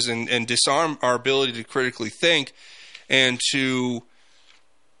masses and disarm our ability to critically think and to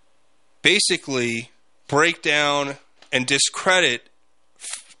basically break down and discredit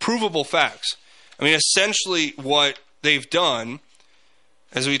provable facts. I mean, essentially what they've done,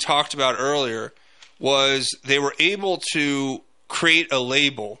 as we talked about earlier, was they were able to create a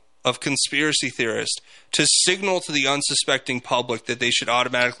label of conspiracy theorist to signal to the unsuspecting public that they should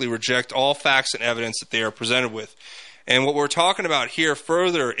automatically reject all facts and evidence that they are presented with. And what we're talking about here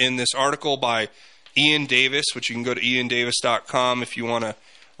further in this article by Ian Davis, which you can go to iandavis.com if you want to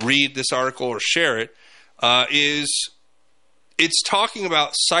read this article or share it, is it's talking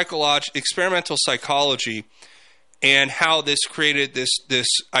about experimental psychology and how this created this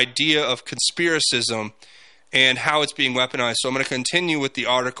idea of conspiracism and how it's being weaponized. So I'm going to continue with the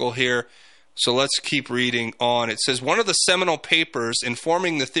article here. So let's keep reading on. It says, one of the seminal papers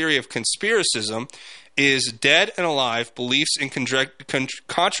informing the theory of conspiracism is Dead and Alive, Beliefs in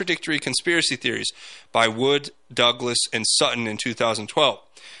Contradictory Conspiracy Theories by Wood, Douglas, and Sutton in 2012.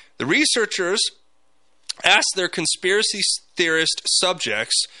 The researchers asked their conspiracy theorist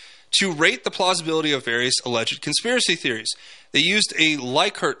subjects to rate the plausibility of various alleged conspiracy theories. They used a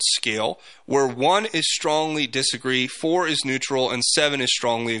Likert scale where 1 is strongly disagree, 4 is neutral, and 7 is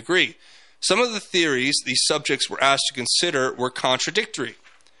strongly agree. Some of the theories these subjects were asked to consider were contradictory.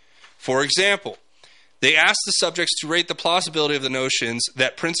 For example, they asked the subjects to rate the plausibility of the notions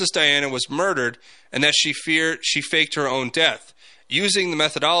that Princess Diana was murdered and that she faked her own death. Using the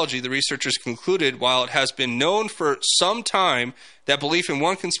methodology, the researchers concluded, while it has been known for some time that belief in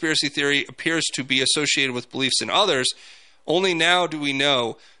one conspiracy theory appears to be associated with beliefs in others, only now do we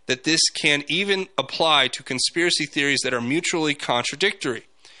know that this can even apply to conspiracy theories that are mutually contradictory.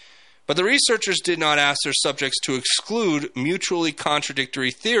 But the researchers did not ask their subjects to exclude mutually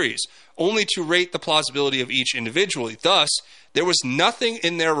contradictory theories, only to rate the plausibility of each individually. Thus, there was nothing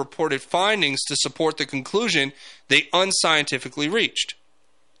in their reported findings to support the conclusion they unscientifically reached.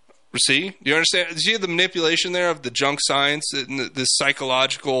 See? Do you understand? See the manipulation there of the junk science, the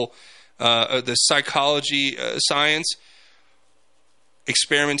psychological, the psychology science?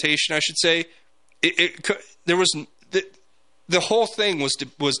 Experimentation, I should say. There was the whole thing was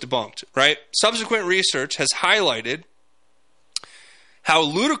debunked, right? Subsequent research has highlighted how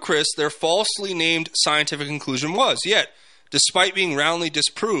ludicrous their falsely named scientific conclusion was. Yet, despite being roundly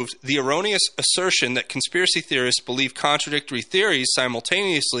disproved, the erroneous assertion that conspiracy theorists believe contradictory theories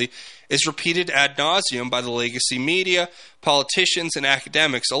simultaneously is repeated ad nauseum by the legacy media, politicians, and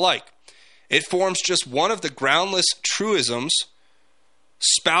academics alike. It forms just one of the groundless truisms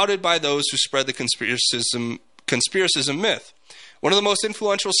spouted by those who spread the conspiracism myth. One of the most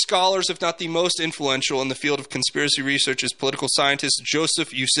influential scholars, if not the most influential in the field of conspiracy research, is political scientist Joseph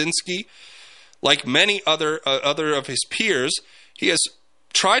Uscinski. Like many other of his peers, he has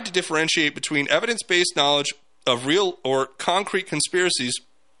tried to differentiate between evidence-based knowledge of real or concrete conspiracies,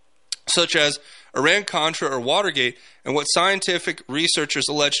 such as Iran-Contra, or Watergate, and what scientific researchers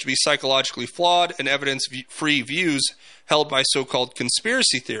allege to be psychologically flawed and evidence-free views held by so-called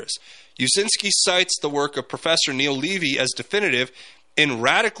conspiracy theorists. Usinski cites the work of Professor Neil Levy as definitive. In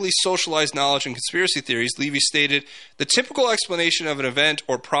Radically Socialized Knowledge and Conspiracy Theories, Levy stated, the typical explanation of an event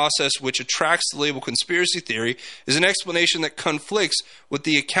or process which attracts the label conspiracy theory is an explanation that conflicts with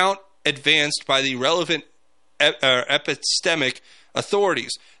the account advanced by the relevant epistemic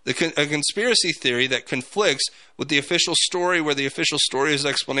authorities. A conspiracy theory that conflicts with the official story where the official story is the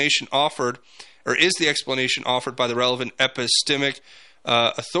explanation offered by the relevant epistemic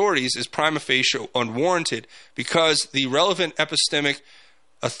authorities is prima facie unwarranted, because the relevant epistemic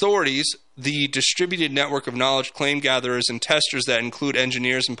authorities, the distributed network of knowledge claim gatherers and testers that include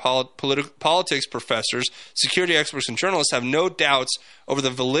engineers and politics professors, security experts, and journalists, have no doubts over the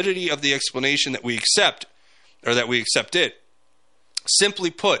validity of the explanation that we accept, or that we accepted.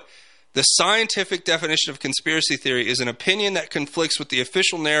 Simply put, the scientific definition of conspiracy theory is an opinion that conflicts with the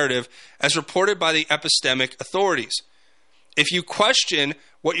official narrative as reported by the epistemic authorities. If you question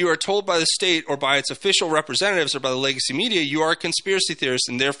what you are told by the state or by its official representatives or by the legacy media, you are a conspiracy theorist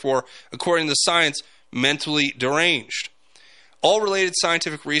and therefore, according to science, mentally deranged. All related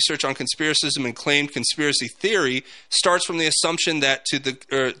scientific research on conspiracism and claimed conspiracy theory starts from the assumption that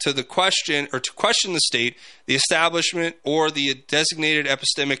to question the state, the establishment, or the designated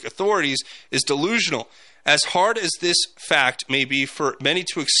epistemic authorities is delusional. As hard as this fact may be for many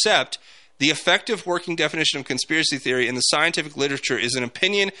to accept, the effective working definition of conspiracy theory in the scientific literature is an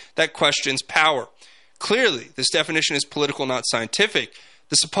opinion that questions power. Clearly, this definition is political, not scientific.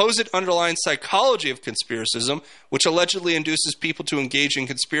 The supposed underlying psychology of conspiracism, which allegedly induces people to engage in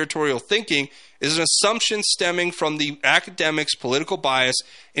conspiratorial thinking, is an assumption stemming from the academic's political bias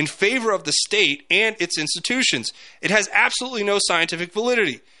in favor of the state and its institutions. It has absolutely no scientific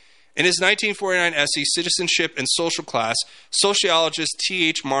validity. In his 1949 essay, Citizenship and Social Class, sociologist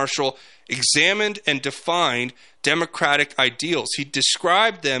T.H. Marshall examined and defined democratic ideals. He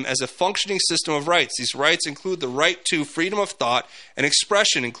described them as a functioning system of rights. These rights include the right to freedom of thought and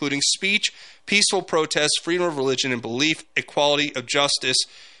expression, including speech, peaceful protest, freedom of religion and belief, equality of justice,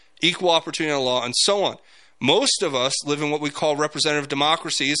 equal opportunity in law, and so on. Most of us live in what we call representative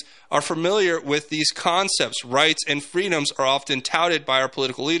democracies, are familiar with these concepts. Rights and freedoms are often touted by our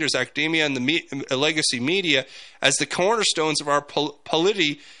political leaders, academia, and the legacy media as the cornerstones of our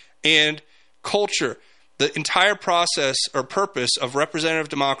polity and culture. The entire process or purpose of representative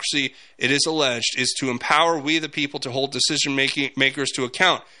democracy, it is alleged, is to empower we the people to hold decision makers to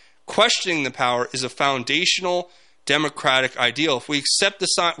account. Questioning the power is a foundational democratic ideal. If we accept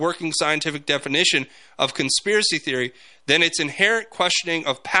the working scientific definition of conspiracy theory, then its inherent questioning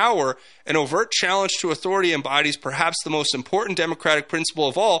of power, an overt challenge to authority, embodies perhaps the most important democratic principle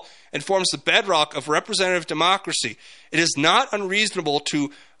of all and forms the bedrock of representative democracy. It is not unreasonable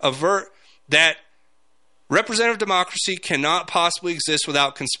to avert that representative democracy cannot possibly exist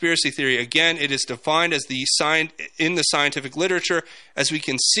without conspiracy theory. Again, it is defined as in the scientific literature. As we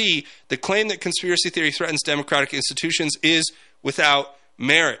can see, the claim that conspiracy theory threatens democratic institutions is without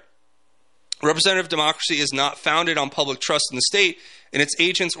merit. Representative democracy is not founded on public trust in the state and its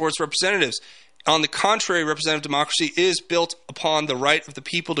agents or its representatives. On the contrary, representative democracy is built upon the right of the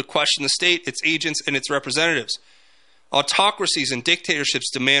people to question the state, its agents, and its representatives. Autocracies and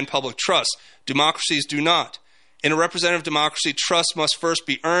dictatorships demand public trust. Democracies do not. In a representative democracy, trust must first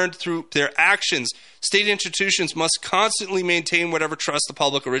be earned through their actions. State institutions must constantly maintain whatever trust the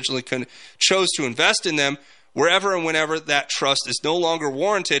public originally chose to invest in them. Wherever and whenever that trust is no longer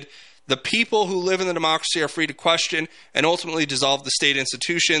warranted, the people who live in the democracy are free to question and ultimately dissolve the state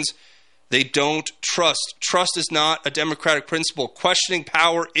institutions. They don't trust. Trust is not a democratic principle. Questioning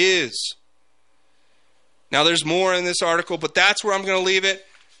power is. Now, there's more in this article, but that's where I'm going to leave it.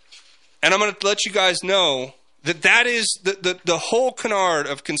 And I'm going to let you guys know that that is the whole canard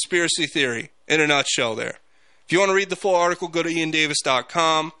of conspiracy theory in a nutshell there. If you want to read the full article, go to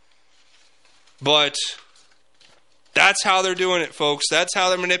iandavis.com. But that's how they're doing it, folks. That's how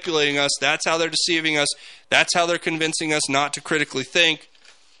they're manipulating us. That's how they're deceiving us. That's how they're convincing us not to critically think.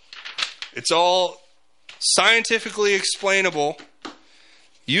 It's all scientifically explainable.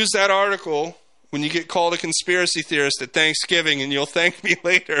 Use that article when you get called a conspiracy theorist at Thanksgiving, and you'll thank me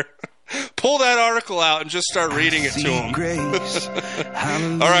later. Pull that article out and just start reading it to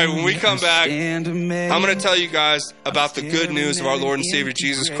them. All right, when we come back, I'm going to tell you guys about the good news of our Lord and Savior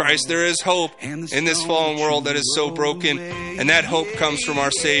Jesus Christ. There is hope in this fallen world that is so broken, and that hope comes from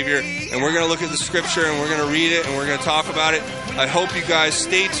our Savior. And we're going to look at the Scripture, and we're going to read it, and we're going to talk about it. I hope you guys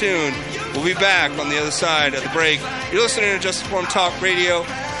stay tuned. We'll be back on the other side of the break. You're listening to Just Informed Talk Radio.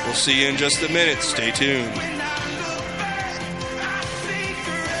 We'll see you in just a minute. Stay tuned.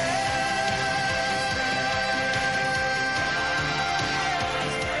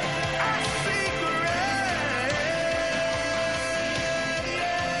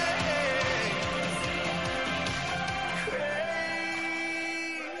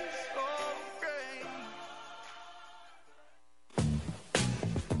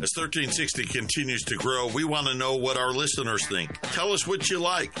 As 1360 continues to grow, we want to know what our listeners think. Tell us what you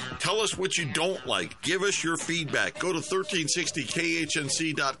like. Tell us what you don't like. Give us your feedback. Go to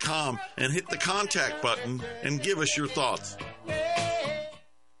 1360khnc.com and hit the contact button and give us your thoughts.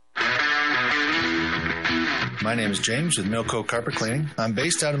 My name is James with Milco Carpet Cleaning. I'm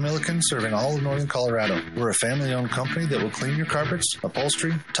based out of Milliken, serving all of northern Colorado. We're a family-owned company that will clean your carpets,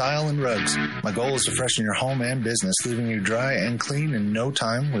 upholstery, tile, and rugs. My goal is to freshen your home and business, leaving you dry and clean in no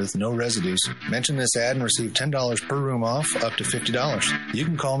time with no residues. Mention this ad and receive $10 per room off, up to $50. You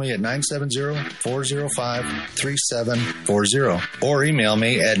can call me at 970-405-3740 or email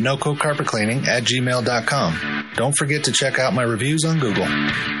me at nococarpetcleaning@gmail.com. Don't forget to check out my reviews on Google.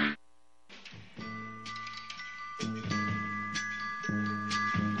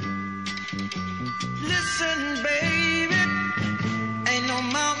 Listen, baby, ain't no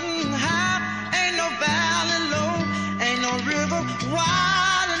mountain high, ain't no valley low, ain't no river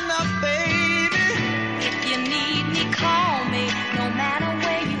wide enough, baby. If you need me, call me, no matter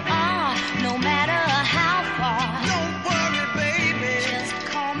where you are, no matter how far. Don't worry, baby, just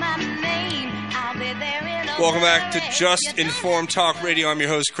call my name, I'll be there in a Welcome back to Just Informed Talk Radio. I'm your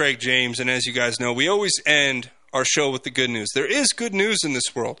host, Craig James, and as you guys know, we always end our show with the good news. There is good news in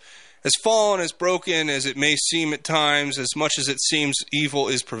this world. As fallen, as broken as it may seem at times, as much as it seems evil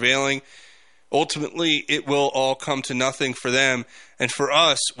is prevailing, ultimately it will all come to nothing for them. And for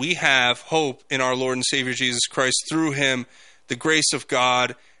us, we have hope in our Lord and Savior Jesus Christ through him, the grace of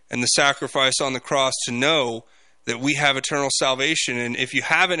God, and the sacrifice on the cross to know that we have eternal salvation. And if you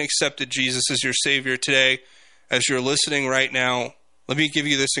haven't accepted Jesus as your Savior today, as you're listening right now, let me give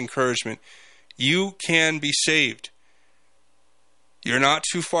you this encouragement. You can be saved. You're not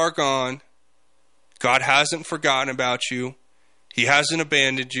too far gone. God hasn't forgotten about you. He hasn't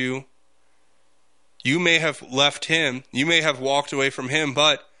abandoned you. You may have left him. You may have walked away from him,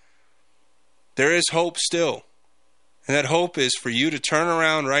 but there is hope still. And that hope is for you to turn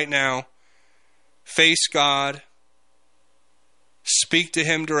around right now, face God, speak to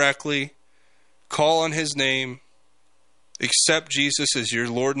him directly, call on his name, accept Jesus as your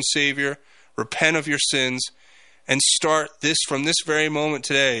Lord and Savior, repent of your sins, and start this from this very moment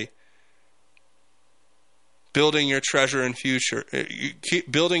today, building your treasure and future,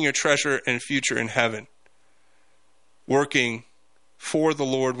 building your treasure and future in heaven, working for the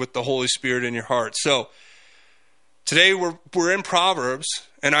Lord with the Holy Spirit in your heart. So today we're in Proverbs,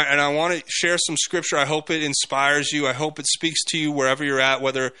 and I want to share some scripture. I hope it inspires you. I hope it speaks to you wherever you're at,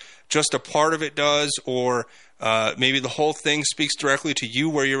 whether just a part of it does or maybe the whole thing speaks directly to you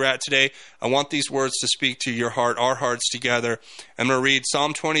where you're at today. I want these words to speak to your heart, our hearts together. I'm going to read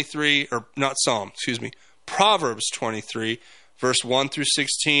Proverbs 23, verse 1 through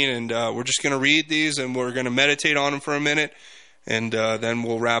 16, and we're just going to read these, and we're going to meditate on them for a minute, and then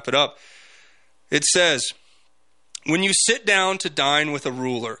we'll wrap it up. It says, "When you sit down to dine with a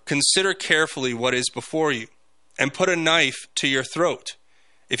ruler, consider carefully what is before you, and put a knife to your throat.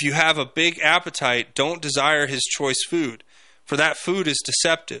 If you have a big appetite, don't desire his choice food, for that food is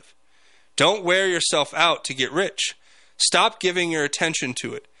deceptive. Don't wear yourself out to get rich. Stop giving your attention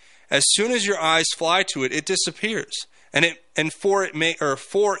to it. As soon as your eyes fly to it, it disappears,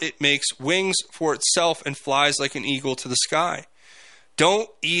 for it makes wings for itself and flies like an eagle to the sky. Don't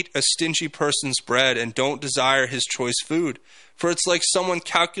eat a stingy person's bread, and don't desire his choice food, for it's like someone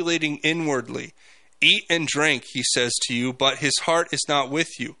calculating inwardly. Eat and drink, he says to you, but his heart is not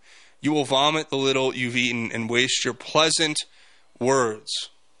with you. You will vomit the little you've eaten and waste your pleasant words."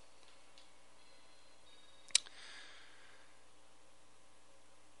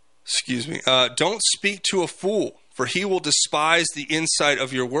 Don't speak to a fool, for he will despise the insight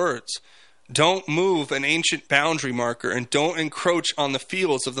of your words. Don't move an ancient boundary marker, and don't encroach on the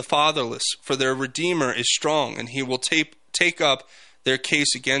fields of the fatherless, for their Redeemer is strong, and he will take up their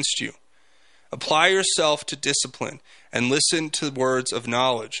case against you. Apply yourself to discipline, and listen to the words of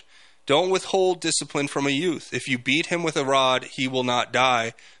knowledge. Don't withhold discipline from a youth. If you beat him with a rod, he will not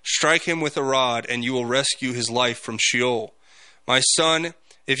die. Strike him with a rod, and you will rescue his life from Sheol. My son,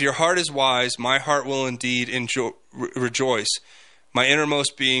 if your heart is wise, my heart will indeed rejoice. My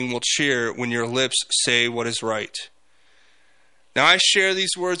innermost being will cheer when your lips say what is right. Now I share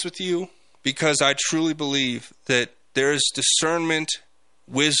these words with you because I truly believe that there is discernment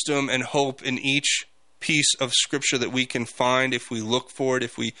wisdom and hope in each piece of Scripture that we can find if we look for it,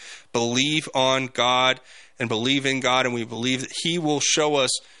 if we believe on God and believe in God, and we believe that He will show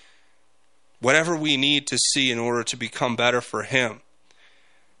us whatever we need to see in order to become better for Him.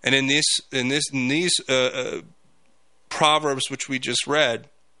 And in these Proverbs which we just read,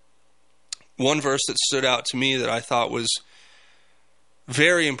 one verse that stood out to me that I thought was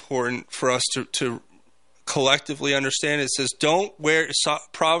very important for us to collectively understand, it says,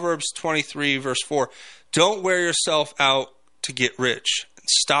 Proverbs 23 verse 4, don't wear yourself out to get rich.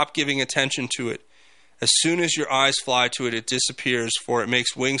 Stop giving attention to it. As soon as your eyes fly to it, it disappears, for it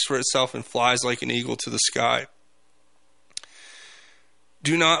makes wings for itself and flies like an eagle to the sky.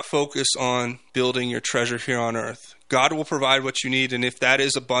 Do not focus on building your treasure here on earth. God will provide what you need, and if that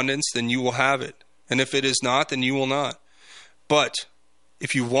is abundance, then you will have it. And if it is not, then you will not. But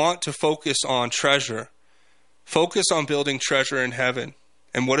if you want to focus on treasure, focus on building treasure in heaven.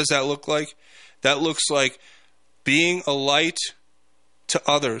 And what does that look like? That looks like being a light to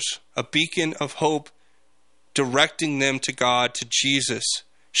others, a beacon of hope, directing them to God, to Jesus.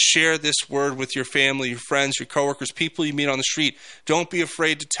 Share this word with your family, your friends, your coworkers, people you meet on the street. Don't be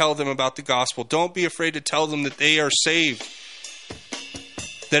afraid to tell them about the gospel. Don't be afraid to tell them that they are saved,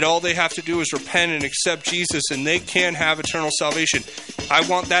 that all they have to do is repent and accept Jesus, and they can have eternal salvation. I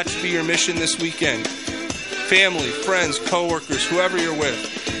want that to be your mission this weekend. Family, friends, coworkers, whoever you're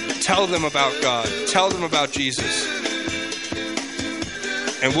with, tell them about God. Tell them about Jesus.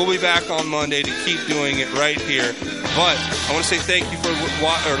 And we'll be back on Monday to keep doing it right here. But I want to say thank you for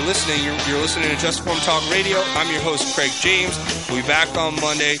listening. You're listening to Just Informed Talk Radio. I'm your host, Craig James. We'll be back on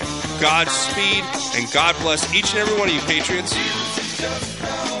Monday. Godspeed and God bless each and every one of you, Patriots.